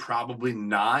money? Probably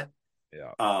not.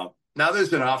 Yeah. Now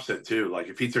there's an offset too. Like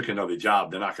if he took another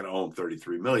job, they're not going to owe him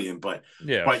 $33 million. But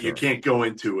you can't go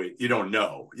into it. You don't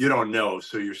know.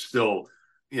 So you're still,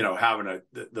 you know, having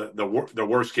the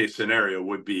worst case scenario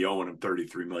would be owing him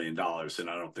 $33 million, and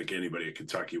I don't think anybody at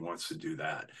Kentucky wants to do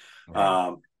that.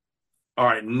 All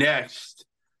right, next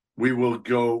we will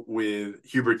go with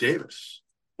Hubert Davis,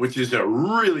 which is a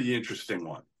really interesting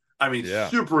one. I mean,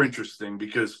 super interesting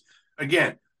because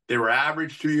again, they were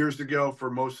average 2 years ago for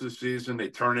most of the season. They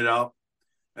turn it up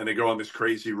and they go on this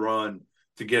crazy run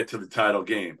to get to the title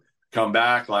game. Come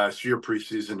back last year,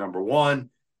 preseason number 1,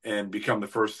 and become the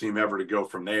first team ever to go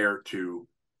from there to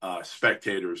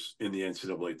spectators in the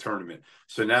NCAA tournament.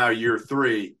 So now year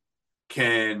 3,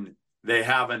 can they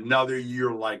have another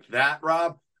year like that,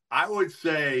 Rob? I would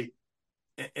say,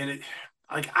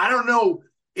 I don't know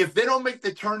if they don't make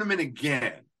the tournament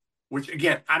again, which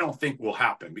again, I don't think will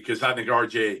happen because I think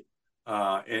RJ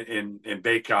and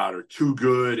Baycott are too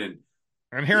good.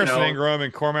 And Harrison Ingram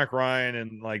and Cormac Ryan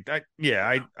and like that.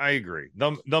 Yeah, I agree.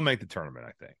 They'll make the tournament,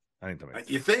 I think.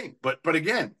 You think, but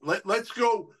again, let's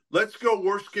go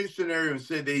worst case scenario and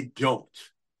say they don't.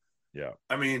 Yeah.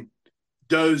 I mean,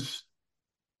 does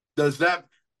that,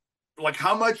 like,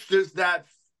 how much does that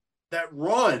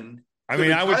run? I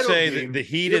mean, I would say the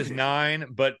Heat is 9,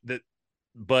 but the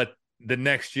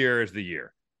next year is the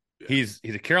year. Yeah. He's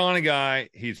a Carolina guy.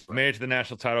 He's made it to the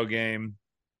national title game,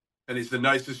 and he's the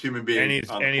nicest human being.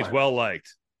 And he's well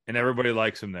liked. And everybody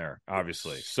likes him there,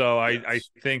 obviously. So I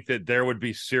think that there would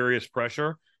be serious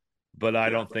pressure, but I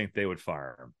don't think they would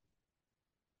fire him.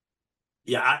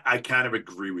 Yeah, I kind of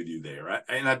agree with you there.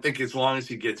 And I think as long as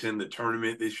he gets in the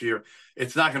tournament this year,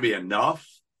 it's not going to be enough,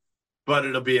 but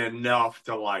it'll be enough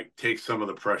to, like, take some of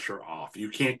the pressure off. You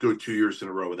can't go 2 years in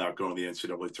a row without going to the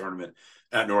NCAA tournament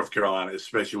at North Carolina,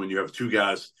 especially when you have 2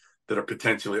 guys that are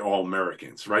potentially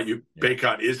All-Americans, right?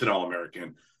 Baycott is an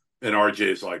All-American, and RJ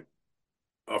is like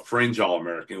a fringe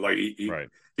All-American. Like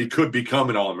he could become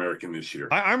an All-American this year.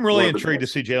 I'm really intrigued to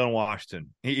see Jalen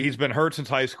Washington. He's been hurt since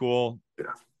high school. Yeah.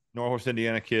 Northwest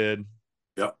Indiana kid.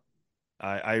 Yep.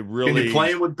 I really. Can you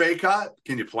play him with Baycott?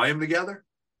 Can you play him together?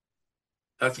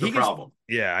 That's the problem.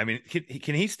 Yeah, I mean,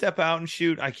 can he step out and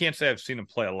shoot? I can't say I've seen him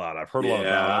play a lot. I've heard a lot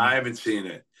about him. I haven't seen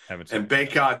it.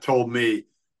 Baycott told me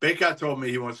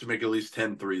he wants to make at least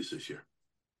 10 threes this year.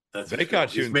 That's Baycott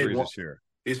shooting threes this year.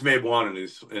 He's made 1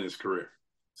 in his career.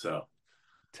 So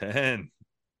 10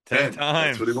 times.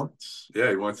 That's what he wants. Yeah,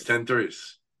 he wants 10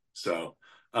 threes. So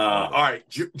all right,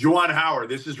 Juwan Howard,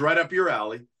 this is right up your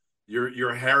alley.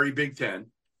 You're Harry Big Ten.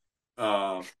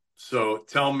 So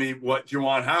tell me what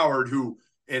Juwan Howard, who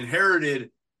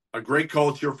inherited a great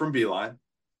culture from Beeline.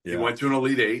 He went to an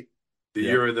Elite 8 the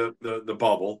year of the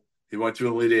bubble. He went to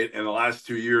an Elite 8 in the last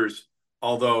 2 years,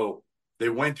 although they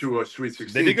went to a Sweet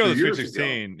 16. They did go to Sweet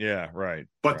 16. Yeah, right.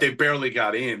 But they barely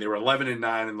got in. They were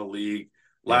 11-9 in the league.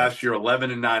 Last year,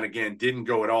 11-9 again, didn't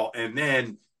go at all. And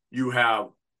then you have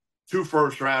 2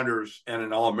 first-rounders and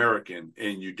an All-American,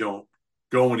 and you don't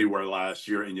go anywhere last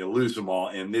year, and you lose them all.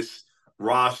 And this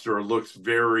roster looks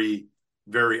very,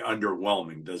 very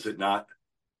underwhelming, does it not?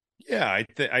 Yeah,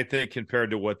 I think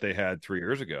compared to what they had 3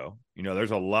 years ago, you know,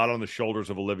 there's a lot on the shoulders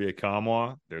of Olivier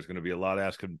Kamwa. There's going to be a lot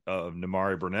asked of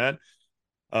Namari Burnett.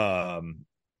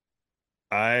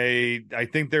 I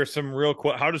think there's some real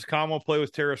how does Kamwa play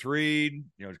with Terrace Reed?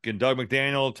 You know, can Doug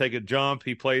McDaniel take a jump?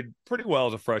 He played pretty well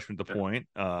as a freshman at the point.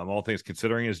 All things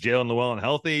considering, is Jalen Llewellyn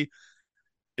healthy?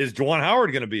 Is Juwan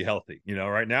Howard going to be healthy? You know,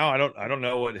 right now I don't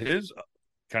know what his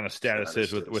kind of status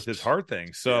is with his heart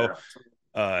thing. So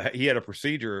He had a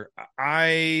procedure.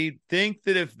 I think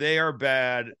that if they are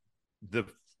bad, the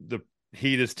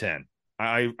Heat is 10.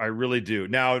 I really do.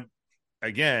 Now,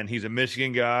 again, he's a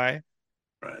Michigan guy.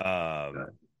 Right.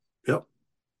 Yep.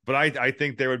 But I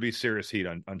think there would be serious heat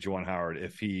on Juwan Howard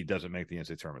if he doesn't make the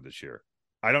NCAA tournament this year.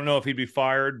 I don't know if he'd be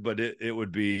fired, but it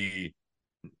would be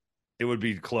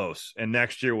close. And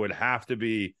next year would have to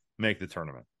be make the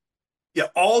tournament. Yeah,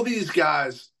 all these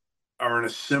guys are in a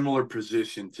similar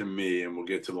position to me, and we'll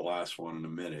get to the last one in a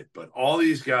minute. But all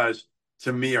these guys,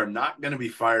 to me, are not going to be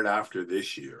fired after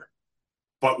this year,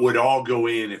 but would all go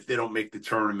in if they don't make the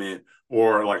tournament,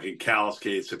 or like in Cal's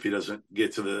case, if he doesn't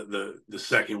get to the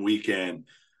second weekend.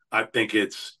 I think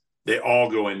they all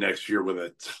go in next year with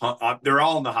a ton. They're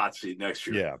all in the hot seat next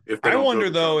year. Yeah. If I wonder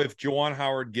though if Juwan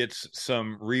Howard gets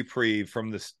some reprieve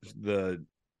from the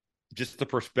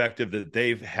perspective that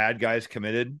they've had guys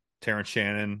committed, Terrence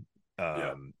Shannon,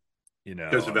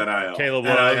 because of NIL, Caleb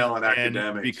NIL Love, and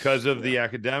academics, and because of the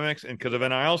academics and because of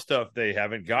NIL stuff, they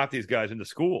haven't got these guys into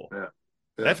school. Yeah.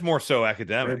 That's more so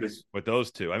academics with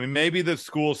those two. I mean, maybe the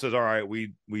school says, "All right,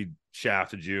 we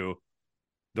shafted you."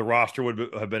 The roster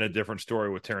would have been a different story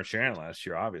with Terrence Shannon last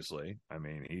year, obviously. I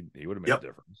mean, he would have made a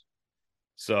difference.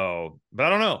 So, but I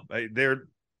don't know.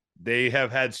 They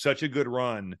have had such a good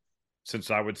run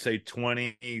since I would say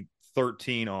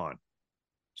 2013 on.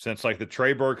 Since like the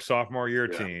Trey Burke sophomore year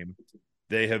team,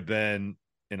 they have been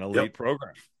an elite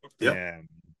program. And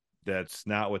that's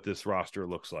not what this roster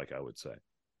looks like, I would say.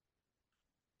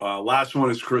 Last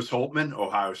one is Chris Holtman,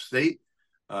 Ohio State.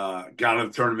 Got in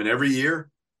the tournament every year.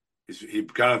 He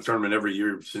got in the tournament every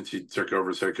year since he took over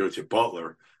as head coach at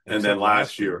Butler. And then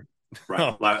last year.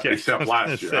 Right. Except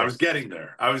last year. I was getting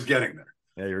there. Yeah,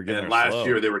 you were getting there. Last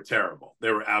year they were terrible.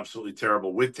 They were absolutely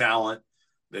terrible with talent.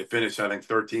 They finished, I think,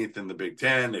 13th in the Big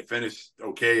Ten. They finished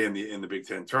okay in the Big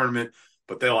Ten tournament,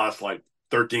 but they lost like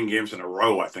 13 games in a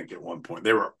row, I think, at one point.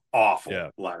 They were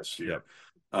awful last year.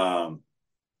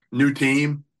 New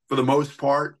team for the most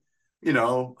part, we're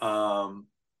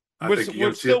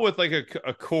still with like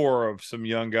a core of some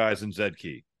young guys in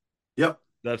Zedkey. Yep.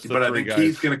 But I think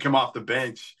Key's going to come off the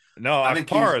bench. No, I think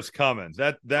Akpar is coming.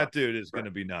 That dude is going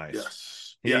to be nice.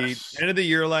 Yes. End of the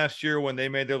year last year when they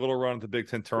made their little run at the Big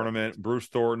Ten tournament, Bruce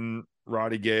Thornton,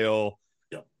 Roddy Gale,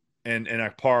 and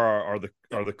Akpar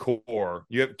are the core.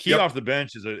 You have Key off the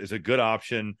bench is a good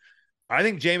option. I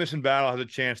think Jamison Battle has a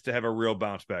chance to have a real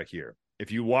bounce back year.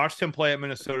 If you watched him play at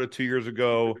Minnesota 2 years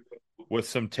ago with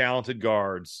some talented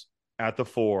guards at the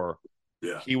 4,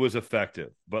 he was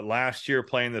effective. But last year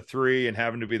playing the 3 and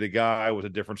having to be the guy was a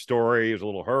different story. He was a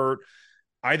little hurt.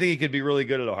 I think he could be really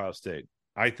good at Ohio State.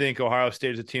 I think Ohio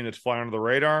State is a team that's flying under the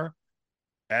radar.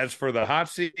 As for the hot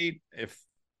seat, if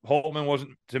Holtman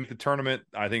wasn't to make the tournament,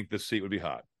 I think this seat would be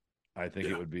hot. I think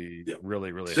it would be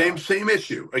really, really hot. Same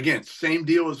issue. Again, same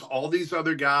deal as all these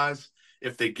other guys.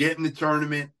 If they get in the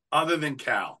tournament, other than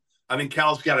Cal, I think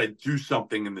Cal's got to do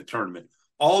something in the tournament.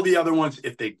 All the other ones,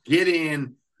 if they get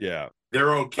in, they're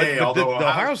okay. But the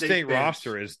Ohio State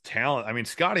roster is talent. I mean,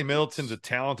 Scotty Middleton's a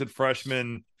talented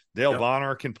freshman. Dale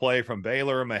Bonner can play from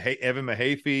Baylor. Evan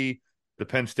Mahaffey, the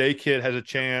Penn State kid, has a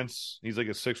chance. He's like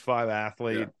a 6'5"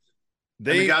 athlete. And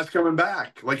the guy's coming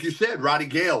back. Like you said, Roddy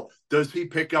Gale, does he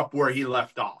pick up where he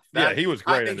left off? He was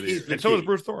great. And so was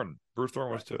Bruce Thornton. Bruce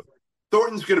Thornton was too.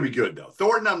 Thornton's going to be good, though.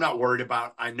 Thornton, I'm not worried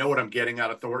about. I know what I'm getting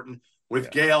out of Thornton.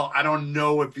 With Gale, I don't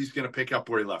know if he's going to pick up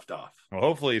where he left off. Well,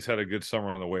 hopefully he's had a good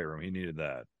summer in the weight room. He needed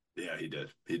that. Yeah, he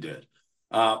did.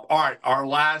 All right, our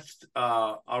last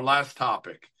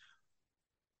topic.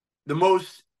 The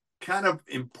most kind of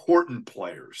important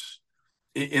players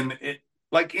in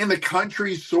the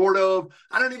country, sort of.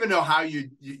 I don't even know how you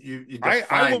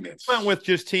define this. I went with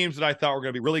just teams that I thought were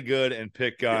going to be really good and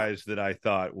pick guys that I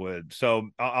thought would. So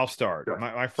I'll start.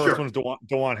 My first one is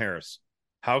DeJuan Harris.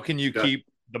 How can you keep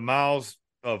the mouths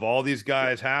of all these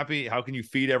guys happy? How can you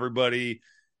feed everybody?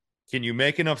 Can you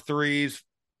make enough threes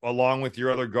along with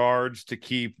your other guards to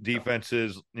keep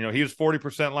defenses? He was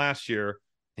 40% last year.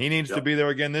 He needs to be there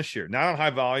again this year. Not on high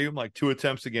volume, like 2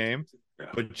 attempts a game,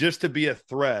 but just to be a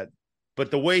threat. But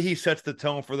the way he sets the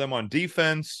tone for them on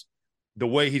defense, the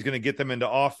way he's going to get them into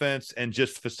offense, and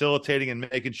just facilitating and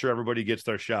making sure everybody gets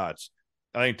their shots,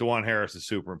 I think DeJuan Harris is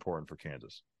super important for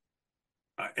Kansas.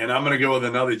 And I'm going to go with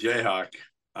another Jayhawk.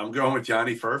 I'm going with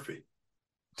Johnny Furphy.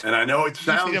 And I know it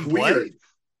sounds weird.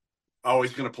 Oh,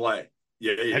 he's going to play.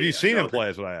 Yeah. Have you seen him play?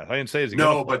 Is what I asked. I didn't say is he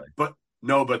going to play.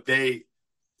 But they.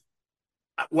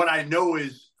 What I know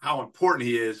is how important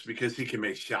he is because he can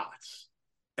make shots.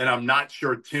 And I'm not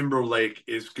sure Timberlake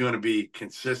is going to be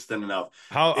consistent enough.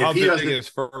 How big is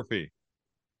Furphy?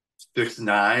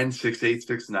 6'9", 6'8",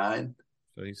 6'9".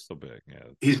 So he's still big. Yeah,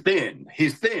 he's thin.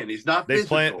 He's not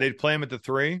physical. They'd play him at the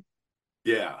 3.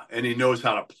 Yeah, and he knows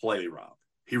how to play, Rob.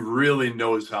 He really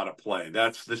knows how to play.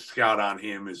 That's the scout on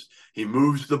him. Is he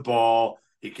moves the ball?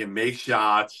 He can make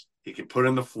shots. He can put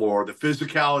on the floor. The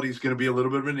physicality is going to be a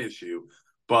little bit of an issue,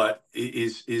 but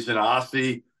he's an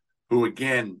Aussie who,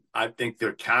 again, I think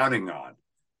they're counting on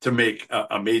to make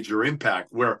a major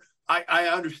impact. Where I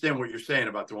understand what you're saying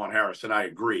about DeJuan Harris, and I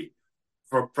agree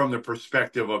from the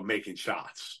perspective of making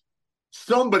shots.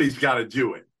 Somebody's got to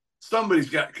do it. Somebody's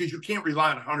got, because you can't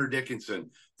rely on Hunter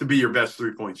Dickinson to be your best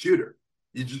three-point shooter.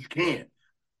 You just can't.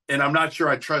 And I'm not sure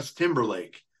I trust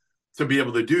Timberlake to be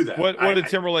able to do that. What did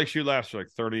Timberlake shoot last year?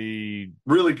 Like 30?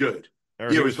 Really good.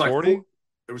 Yeah, it was like 40?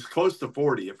 It was close to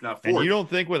 40, if not 40. And you don't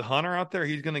think with Hunter out there,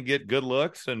 he's going to get good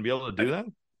looks and be able to do that?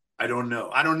 I don't know.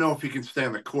 I don't know if he can stay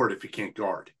on the court if he can't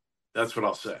guard. That's what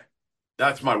I'll say.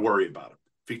 That's my worry about him.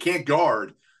 If he can't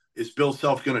guard, is Bill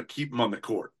Self going to keep him on the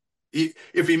court?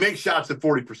 If he makes shots at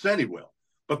 40%, he will.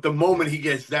 But the moment he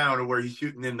gets down to where he's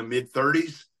shooting in the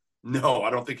mid-30s, no, I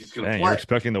don't think he's going to play. You're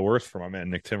expecting the worst from my man,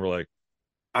 Nick Timberlake.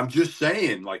 I'm just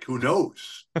saying, like, who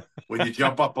knows? When you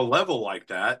jump up a level like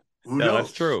that, who knows?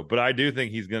 That's true. But I do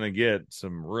think he's going to get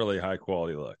some really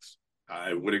high-quality looks.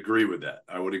 I would agree with that.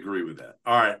 All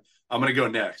right, I'm going to go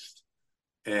next.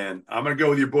 And I'm going to go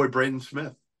with your boy, Braden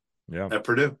Smith. Yeah. At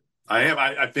Purdue. I am.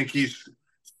 I think he's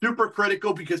super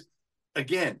critical because,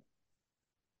 again,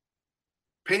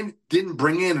 Payne didn't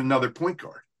bring in another point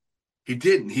guard. He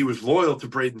didn't. He was loyal to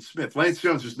Braden Smith. Lance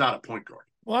Jones is not a point guard.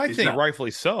 Well, I think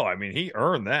rightfully so. I mean, he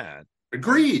earned that.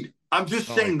 Agreed. I'm just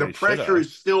saying the pressure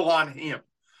is still on him.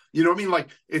 You know what I mean? Like,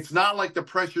 it's not like the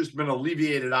pressure's been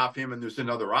alleviated off him and there's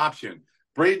another option.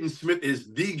 Braden Smith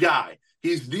is the guy.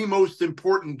 He's the most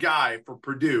important guy for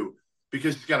Purdue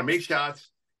because he's got to make shots.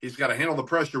 He's got to handle the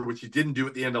pressure, which he didn't do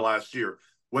at the end of last year,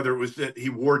 whether it was that he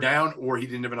wore down or he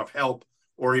didn't have enough help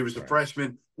or he was a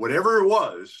freshman. Whatever it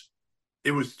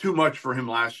was too much for him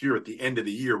last year at the end of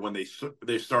the year when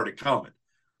they started coming.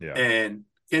 Yeah. And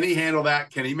can he handle that?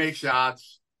 Can he make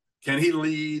shots? Can he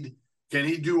lead? Can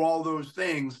he do all those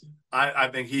things? I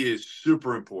think he is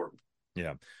super important.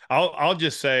 Yeah. I'll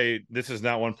just say this is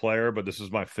not one player, but this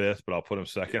is my 5th, but I'll put him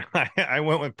second. I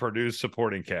went with Purdue's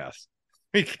supporting cast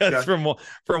because from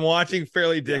watching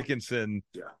Fairleigh Dickinson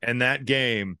and that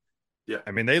game,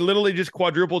 I mean, they literally just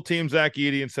quadrupled team Zach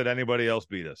Edey and said anybody else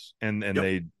beat us. And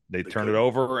they turned it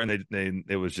over and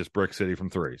it was just Brick City from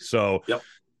 3. So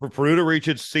for Purdue to reach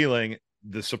its ceiling,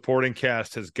 the supporting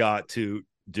cast has got to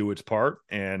do its part,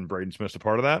 and Braden Smith's a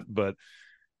part of that. But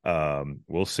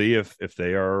we'll see if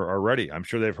they are ready. I'm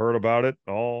sure they've heard about it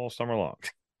all summer long.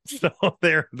 So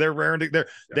they're raring to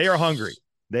they are hungry.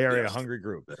 They are a hungry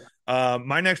group.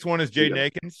 My next one is Jaden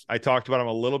Akins. I talked about him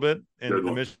a little bit in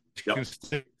the Michigan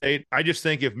State. I just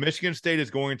think if Michigan State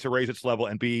is going to raise its level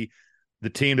and be the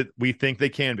team that we think they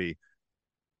can be,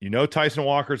 Tyson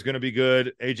Walker is going to be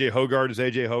good. AJ Hoggard is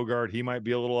AJ Hoggard. He might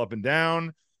be a little up and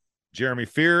down. Jeremy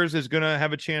Fears is going to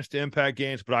have a chance to impact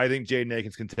games, but I think Jaden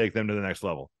Akins can take them to the next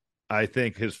level. I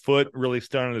think his foot really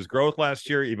stunted his growth last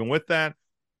year. Even with that,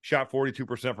 shot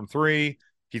 42% from 3.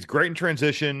 He's great in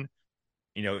transition.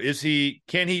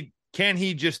 Can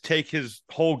he just take his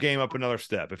whole game up another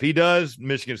step? If he does,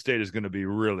 Michigan State is going to be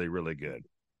really, really good.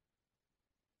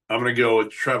 I'm going to go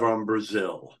with Trevon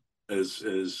Brazile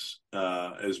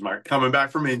as my coming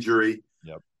back from injury.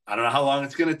 Yep. I don't know how long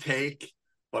it's going to take,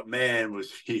 but man,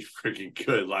 was he freaking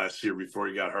good last year before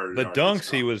he got hurt. The dunks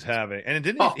he was having, and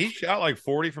he shot like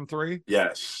 40 from 3.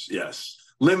 Yes.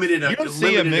 Limited. You don't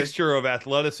see a mixture of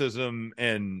athleticism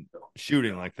and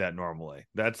shooting like that normally.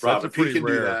 That's a pretty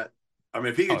rare. Do that, I mean,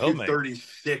 if he can shoot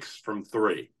 36 from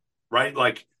 3, right?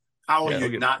 Like, how are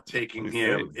you not taking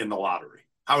him in the lottery?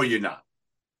 How are you not?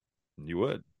 You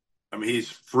would. I mean, he's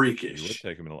freakish. You would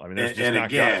take him in. I mean, there's just not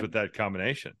guys with that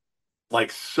combination.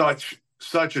 Like such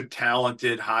a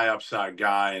talented, high upside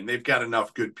guy, and they've got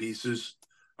enough good pieces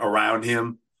around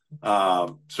him.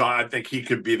 So I think he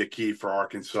could be the key for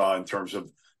Arkansas in terms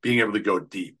of being able to go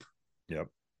deep. Yep.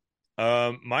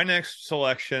 My next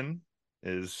selection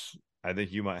is, I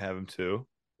think you might have him too.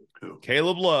 Who?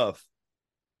 Caleb Love.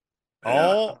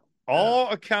 All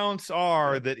accounts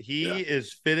are that he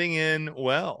is fitting in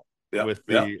well with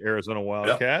the Arizona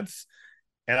Wildcats.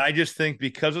 And I just think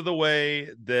because of the way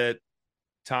that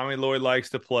Tommy Lloyd likes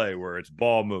to play, where it's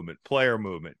ball movement, player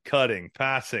movement, cutting,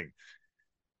 passing,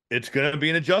 it's going to be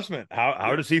an adjustment.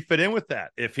 How does he fit in with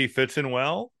that? If he fits in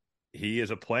well, he is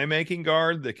a playmaking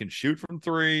guard that can shoot from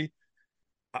 3.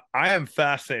 I am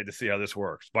fascinated to see how this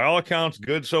works. By all accounts,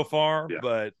 good so far. Yeah.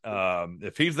 But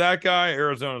if he's that guy, they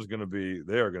are going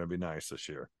to be nice this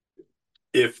year.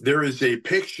 if there is a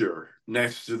picture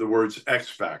next to the words X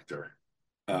Factor,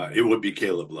 it would be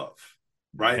Caleb Love,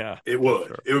 right? Yeah, it would.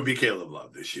 Sure. It would be Caleb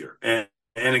Love this year. And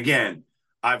again,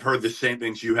 I've heard the same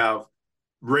things you have.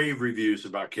 Rave reviews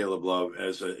about Caleb Love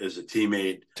as a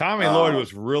teammate. Tommy Lloyd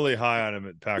was really high on him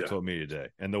at Pac-12 Media Day,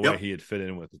 and the way he had fit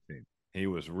in with the team, he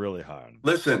was really high on him.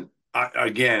 Listen,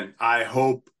 I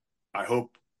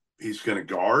hope he's going to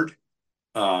guard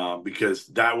because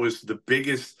that was the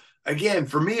biggest. Again,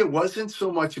 for me, it wasn't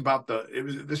so much about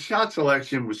the shot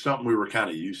selection was something we were kind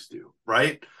of used to,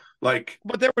 right? Like,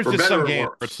 but there was just some games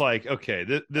where it's like,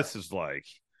 okay, this is like,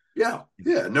 yeah,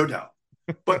 no doubt.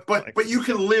 But you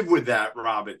can live with that,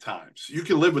 Rob. At times, you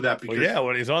can live with that because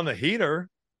when he's on the heater,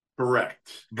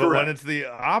 correct. But when it's the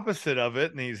opposite of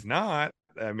it and he's not,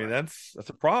 I mean, that's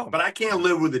a problem. But I can't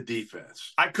live with the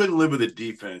defense. I couldn't live with the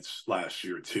defense last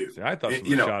year too. See, I thought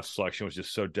the shot selection was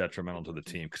just so detrimental to the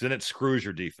team because then it screws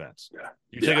your defense. Yeah,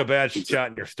 you take a bad shot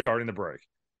and you're starting the break.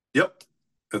 Yep,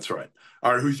 that's right.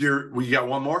 All right, we got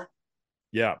one more?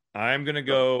 Yeah, I'm going to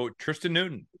go Tristan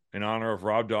Newton in honor of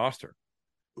Rob Doster.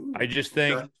 I just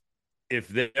think if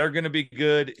they're going to be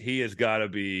good, he has got to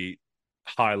be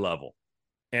high level.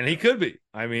 And he could be.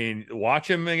 I mean, watch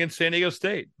him against San Diego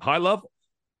State, high level.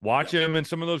 Watch him in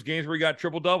some of those games where he got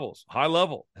triple doubles, high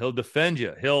level. He'll defend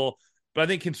you. But I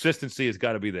think consistency has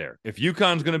got to be there. If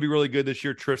UConn's going to be really good this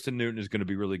year, Tristan Newton is going to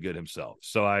be really good himself.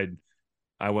 So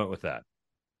I went with that.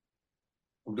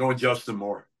 I'm going Justin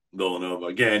Moore, Villanova.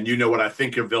 Again, you know what I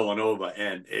think of Villanova.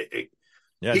 And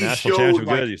national championship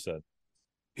good, you said.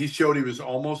 He showed he was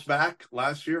almost back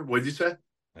last year. What did you say?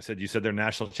 I said you said they're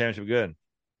national championship good.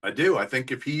 I do. I think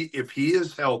if he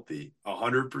is healthy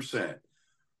 100%,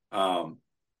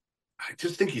 I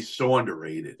just think he's so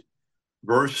underrated.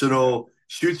 Versatile,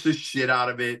 shoots the shit out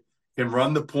of it, can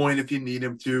run the point if you need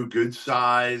him to, good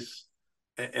size.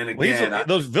 And again,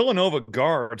 those Villanova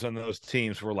guards on those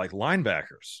teams were like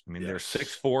linebackers. I mean, they're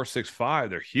 6'4", 6'5".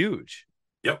 They're huge.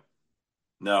 Yep.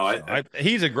 No,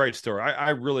 he's a great story.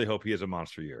 I really hope he has a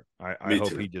monster year. I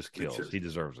hope he just kills. He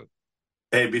deserves it.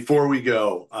 Hey, before we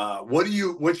go,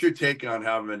 what's your take on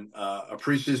having a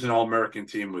preseason All-American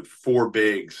team with 4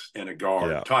 bigs and a guard?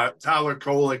 Yeah. Tyler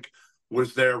Kolek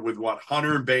was there with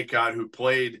Hunter and Baycott, who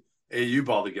played AU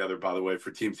ball together, by the way, for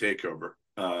Team Takeover.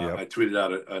 I tweeted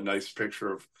out a nice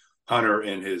picture of Hunter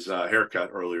and his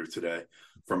haircut earlier today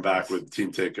from back with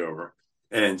Team Takeover.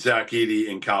 And Zach Edey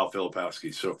and Kyle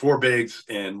Filipowski. So 4 bigs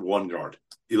and 1 guard.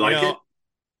 You like it?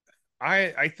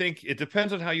 I think it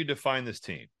depends on how you define this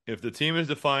team. If the team is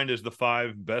defined as the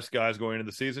 5 best guys going into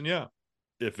the season, yeah.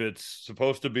 If it's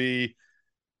supposed to be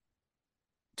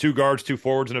 2 guards, 2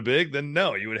 forwards, and a big, then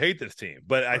no, you would hate this team.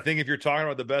 But I think if you're talking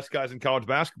about the best guys in college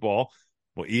basketball,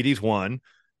 well, Edey's 1.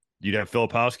 You'd have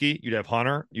Filipowski, you'd have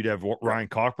Hunter, you'd have Ryan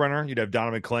Kalkbrenner, you'd have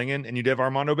Donovan Clingan, and you'd have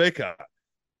Armando Baycott.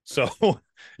 So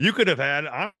you could have had,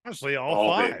 honestly, all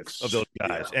 5 bigs of those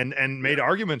guys and made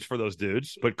arguments for those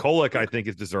dudes. But Kolek, I think,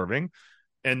 is deserving.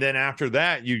 And then after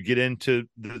that, you get into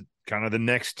the kind of the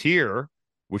next tier,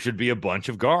 which would be a bunch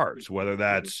of guards, whether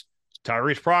that's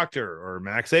Tyrese Proctor or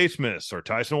Max Asmus or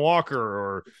Tyson Walker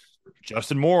or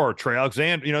Justin Moore or Trey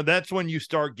Alexander. That's when you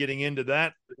start getting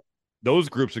into those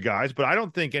groups of guys. But I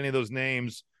don't think any of those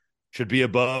names should be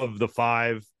above the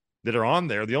 5 that are on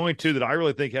there. The only 2 that I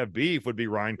really think have beef would be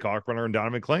Ryan Kalkbrenner and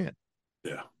Donovan Clingan.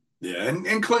 Yeah.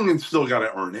 And Clingan's still got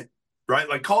to earn it, right?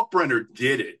 Like Kalkbrenner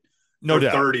did it for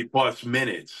 30-plus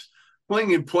minutes.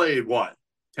 Clingan played,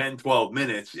 10, 12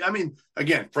 minutes? I mean,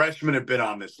 again, freshmen have been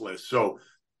on this list, so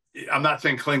I'm not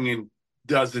saying Clingan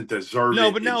doesn't deserve it.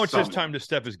 No, but now it's his time to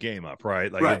step his game up,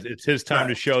 right? Like it's his time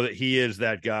to show that he is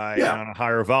that guy, and on a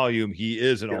higher volume, he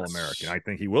is an All-American. I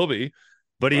think he will be.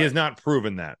 But he has not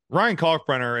proven that. Ryan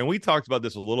Kalkbrenner, and we talked about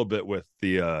this a little bit with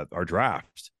our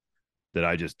draft that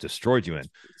I just destroyed you in.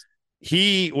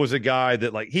 He was a guy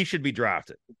that, he should be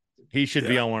drafted. He should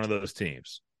be on one of those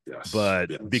teams. Yes.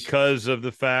 But because of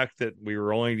the fact that we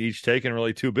were only each taking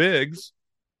really 2 bigs,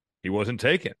 he wasn't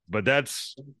taken. But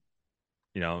that's,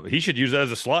 he should use that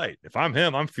as a slight. If I'm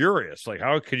him, I'm furious. Like,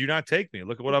 how could you not take me?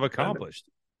 Look at what I've accomplished.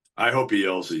 I hope he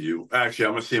yells at you. Actually,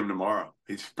 I'm going to see him tomorrow.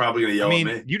 He's probably going to yell at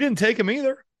me. You didn't take him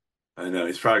either. I know.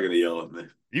 He's probably going to yell at me.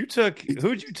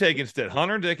 Who'd you take instead?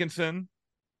 Hunter Dickinson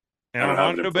and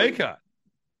Armando Baycott.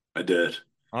 I did.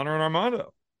 Hunter and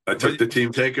Armando. I took the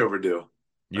Team Takeover deal.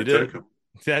 You did?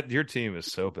 Your team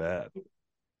is so bad.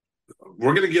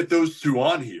 We're going to get those 2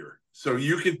 on here. So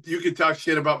you can talk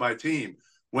shit about my team.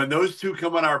 When those 2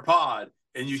 come on our pod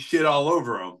and you shit all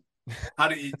over them, how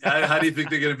do you think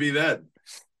they're going to be then?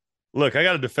 Look, I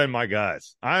got to defend my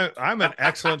guys. I'm an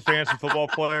excellent fantasy football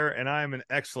player, and I'm an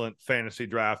excellent fantasy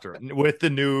drafter with the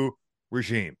new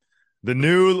regime. The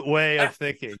new way of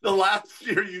thinking. The last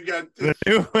year you got the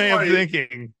new way of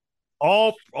thinking.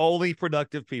 Only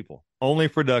productive people. Only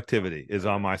productivity is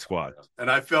on my squad. And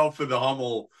I fell for the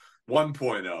Hummel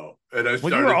 1.0. And I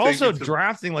started you were also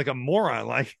drafting like a moron.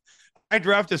 Like, I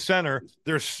draft a center.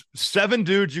 There's 7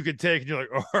 dudes you could take, and you're like,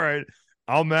 all right,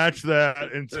 I'll match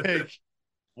that and take.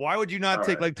 Why would you not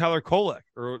take like Tyler Kolek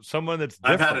or someone that's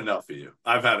different? I've had enough of you.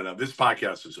 I've had enough. This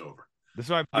podcast is over. This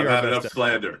might be I've had enough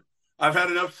slander. I've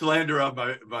had enough slander on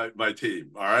my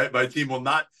team. All right. My team will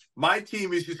not. My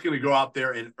team is just going to go out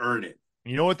there and earn it.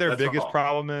 You know what their biggest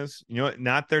problem is? You know what?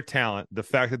 Not their talent. The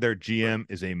fact that their GM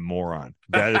is a moron.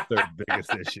 That is their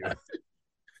biggest issue.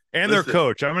 And their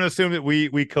coach. I'm going to assume that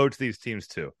we coach these teams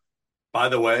too. By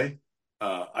the way,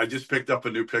 I just picked up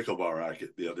a new pickleball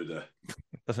racket the other day.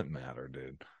 Doesn't matter,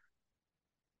 dude.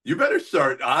 You better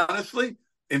start. Honestly,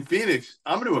 in Phoenix,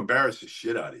 I'm going to embarrass the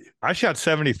shit out of you. I shot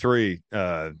 73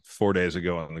 4 days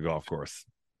ago on the golf course.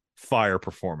 Fire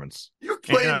performance. You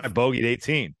played. And I bogeyed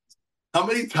 18. How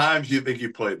many times do you think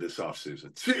you played this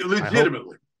offseason?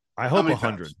 Legitimately. I hope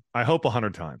 100. I hope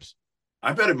 100 times.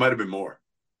 I bet it might have been more.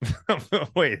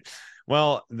 Wait.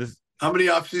 Well, how many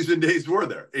offseason days were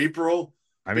there? April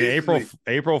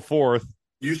 4th.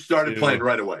 You started playing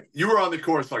right away. You were on the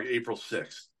course like April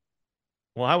 6th.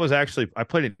 Well, I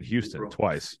played in Houston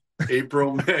twice.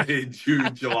 April, May,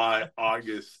 June, July,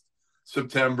 August,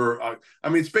 September. I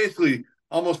mean, it's basically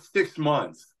almost 6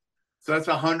 months. So that's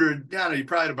 100. Yeah, you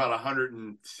probably had about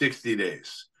 160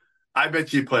 days. I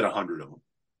bet you played 100 of them.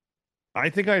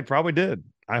 I think I probably did.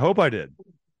 I hope I did.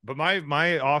 But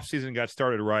my off season got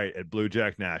started right at Blue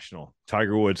Jack National,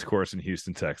 Tiger Woods course in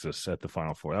Houston, Texas, at the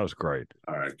Final Four. That was great.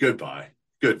 All right, goodbye.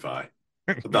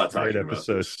 I'm not talking about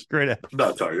this. Great episode. I'm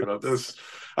not talking about this.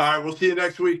 All right, we'll see you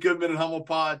next week. Goodman and Hummel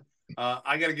Pod.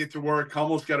 I got to get to work.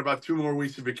 Hummel's got about 2 more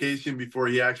weeks of vacation before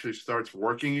he actually starts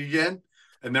working again,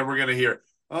 and then we're gonna hear,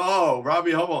 oh,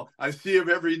 Robbie Hummel, I see him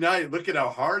every night. Look at how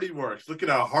hard he works.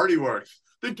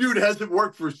 The dude hasn't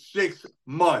worked for 6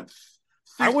 months.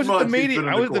 I was at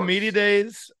the media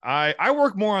days. I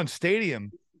work more on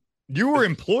Stadium. You were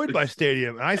employed by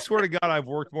Stadium, and I swear to God, I've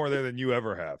worked more there than you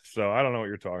ever have. So I don't know what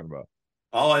you're talking about.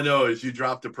 All I know is you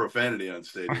dropped a profanity on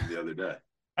Stadium the other day.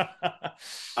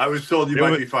 I was told you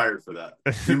might be fired for that.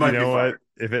 You might be fired.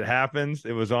 What? If it happens,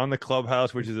 it was on the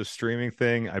Clubhouse, which is a streaming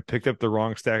thing. I picked up the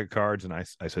wrong stack of cards, and I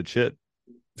said shit.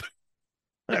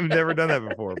 I've never done that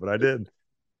before, but I did.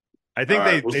 I think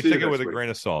they took it with a grain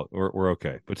of salt. We're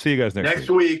okay. But see you guys next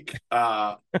week.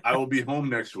 I will be home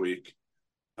next week.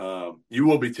 You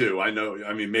will be too. I know.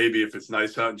 I mean, maybe if it's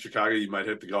nice out in Chicago, you might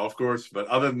hit the golf course. But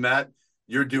other than that,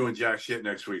 you're doing jack shit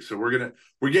next week. So we're getting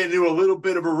into a little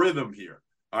bit of a rhythm here.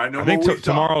 All right. I think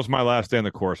tomorrow's my last day on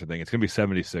the course. I think it's gonna be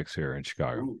 76 here in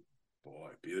Chicago. Ooh,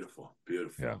 boy, beautiful.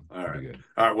 Yeah. All right. Good.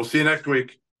 All right. We'll see you next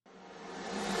week.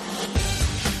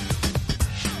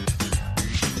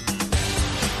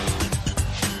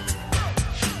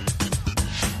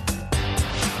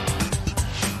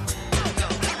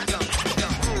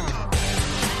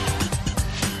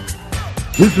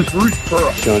 This is Bruce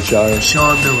Pearl. Sean Shire.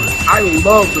 Sean Miller. I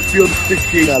love the Field of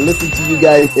 68. I listen to you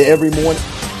guys every morning.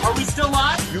 Are we still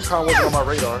live? UConn wasn't on my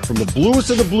radar. From the bluest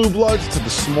of the blue bloods to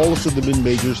the smallest of the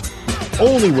mid-majors, the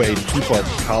only way to keep up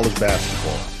with college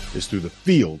basketball is through the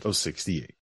Field of 68.